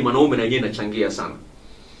burudani mwanaume, na yeye inachangia sana.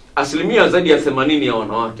 Asilimia zaidi ya 80 ya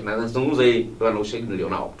wanawake, na nazungumza hii kwa ushahidi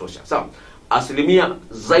nilionao kutosha. Sawa? Asilimia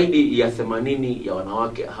zaidi ya 80 ya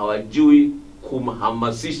wanawake hawajui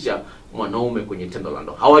kumhamasisha mwanaume kwenye tendo la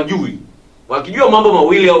ndoa. Hawajui. Wakijua mambo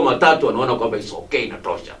mawili au matatu wanaona kwamba it's okay,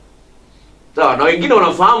 inatosha. Sawa, na wengine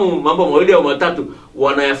wanafahamu mambo mawili au matatu,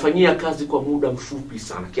 wanayafanyia kazi kwa muda mfupi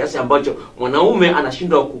sana, kiasi ambacho mwanaume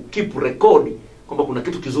anashindwa kukeep record kwamba kuna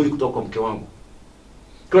kitu kizuri kutoka kwa mke wangu.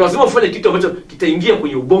 Kwa lazima ufanye kitu ambacho kitaingia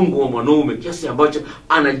kwenye ubongo wa mwanaume, kiasi ambacho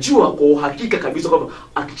anajua kwa uhakika kabisa kwamba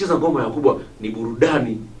akicheza ngoma ya kubwa ni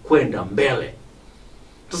burudani kwenda mbele.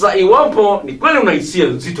 Sasa iwapo ni kweli una hisia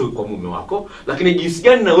nzito kwa mume wako, lakini jinsi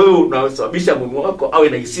gani na wewe unasababisha mume wako awe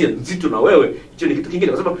na hisia nzito na wewe, hicho ni kitu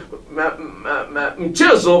kingine. Kwa sababu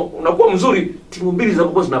mchezo unakuwa mzuri, timu mbili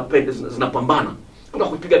zinakuwa zinapambana. Kuna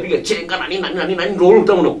kupiga chenga na nini ndio ule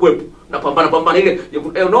utamu unakuwepo. Napambana ile,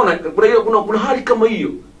 unaona kuna hali kama hiyo.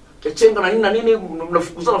 chenga na nini,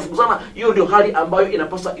 mnafukuzana. Hiyo ndio hali ambayo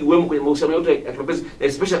inapaswa iwemo kwenye mahusiano yote ya kimapenzi,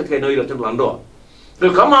 especially katika eneo hilo la tendo la ndoa. Kwa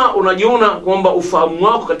kama unajiona kwamba ufahamu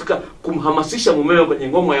wako katika kumhamasisha mumeo kwenye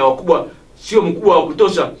ngoma ya wakubwa sio mkubwa wa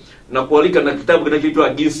kutosha, na kualika na kitabu kinachoitwa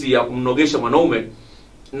Jinsi ya Kumnogesha Mwanaume,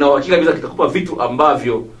 na hakika kabisa kitakupa vitu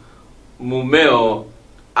ambavyo mumeo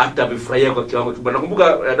atavifurahia kwa kiwango kikubwa.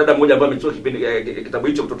 Nakumbuka dada mmoja ambaye ametoa kitabu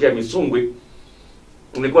hicho kutokea Misungwi.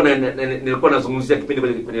 Nilikuwa nazungumzia kipindi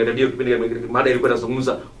kwenye radio, mada ilikuwa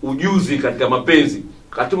inazungumza ujuzi katika mapenzi.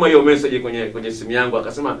 Katuma hiyo message kwenye simu yangu,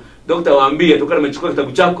 akasema, "Daktari, waambie toka nimechukua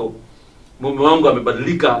kitabu chako mume wangu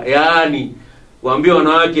amebadilika." Yaani waambie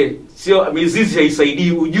wanawake sio mizizi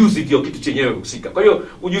haisaidii, ujuzi ndio kitu chenyewe husika. Kwa hiyo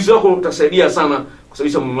ujuzi wako utasaidia sana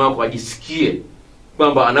kusababisha mume wako ajisikie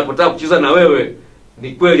kwamba anapotaka kucheza na wewe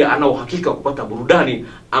ni kweli ana uhakika kupata burudani,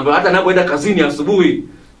 ambapo hata anapoenda kazini asubuhi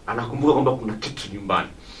anakumbuka kwamba kuna kitu nyumbani.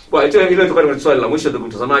 Kwa hiyo ile tukao ni swali la mwisho, ndugu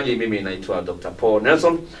mtazamaji. Mimi naitwa Dr. Paul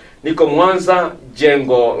Nelson. Niko Mwanza,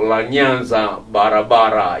 jengo la Nyanza,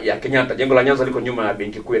 barabara ya Kenyatta. Jengo la Nyanza liko nyuma ya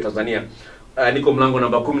Benki Kuu ya Tanzania. Niko mlango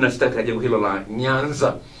namba 16 katika jengo hilo la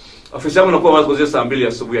Nyanza. Ofisi yangu inakuwa wazi kuanzia saa 2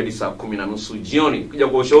 asubuhi hadi saa 10:30 jioni. Ukija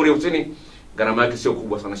kwa ushauri ofisini, gharama yake sio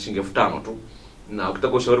kubwa sana, shilingi 5,000 tu. Na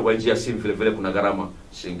ukitaka ushauri kwa njia ya simu vile vile kuna gharama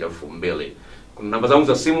shilingi 2,000. Kuna namba zangu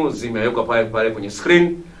za simu zimewekwa pale kwenye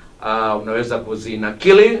screen. Unaweza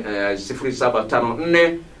kuzinakili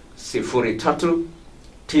 0754 03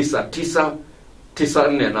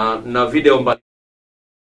 9994 na video mbali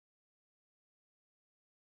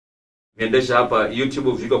niendesha hapa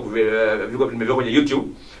YouTube, viko nimeweka kwenye YouTube.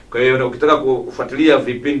 Kwa hiyo ukitaka kufuatilia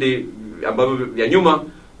vipindi ambavyo vya nyuma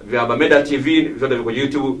vya Bameda TV vyote viko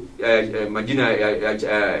YouTube. Majina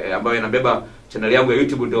ambayo yanabeba channel yangu ya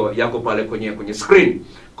YouTube ndio yako pale kwenye screen.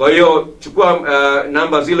 Kwa hiyo chukua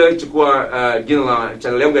namba zile, chukua jina la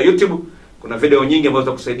channel yangu ya YouTube. Kuna video nyingi ambazo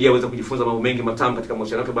zitakusaidia uweze kujifunza mambo mengi matamu katika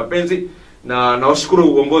mahusiano ya mapenzi. Na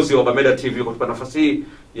nawashukuru uongozi wa Bameda TV kwa kutupa nafasi hii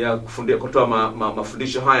ya kutoa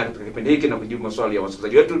mafundisho haya katika kipindi hiki na kujibu maswali ya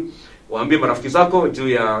wasikilizaji wetu. Waambie marafiki zako juu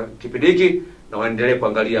ya kipindi hiki na waendelee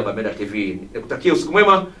kuangalia Bameda TV. Nikutakia usiku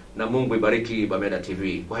mwema na Mungu ibariki Bameda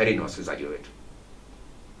TV. Kwaherini wasikilizaji wetu.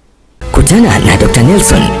 Kutana na Dr.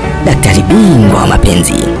 Nelson, daktari bingwa wa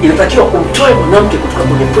mapenzi. Inatakiwa kumtoe mwanamke kutoka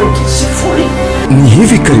kwenye pointi 0. Ni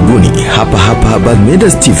hivi karibuni hapa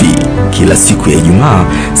Bameda TV, kila siku ya Ijumaa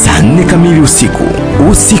saa 4 kamili usiku.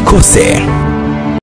 Usikose.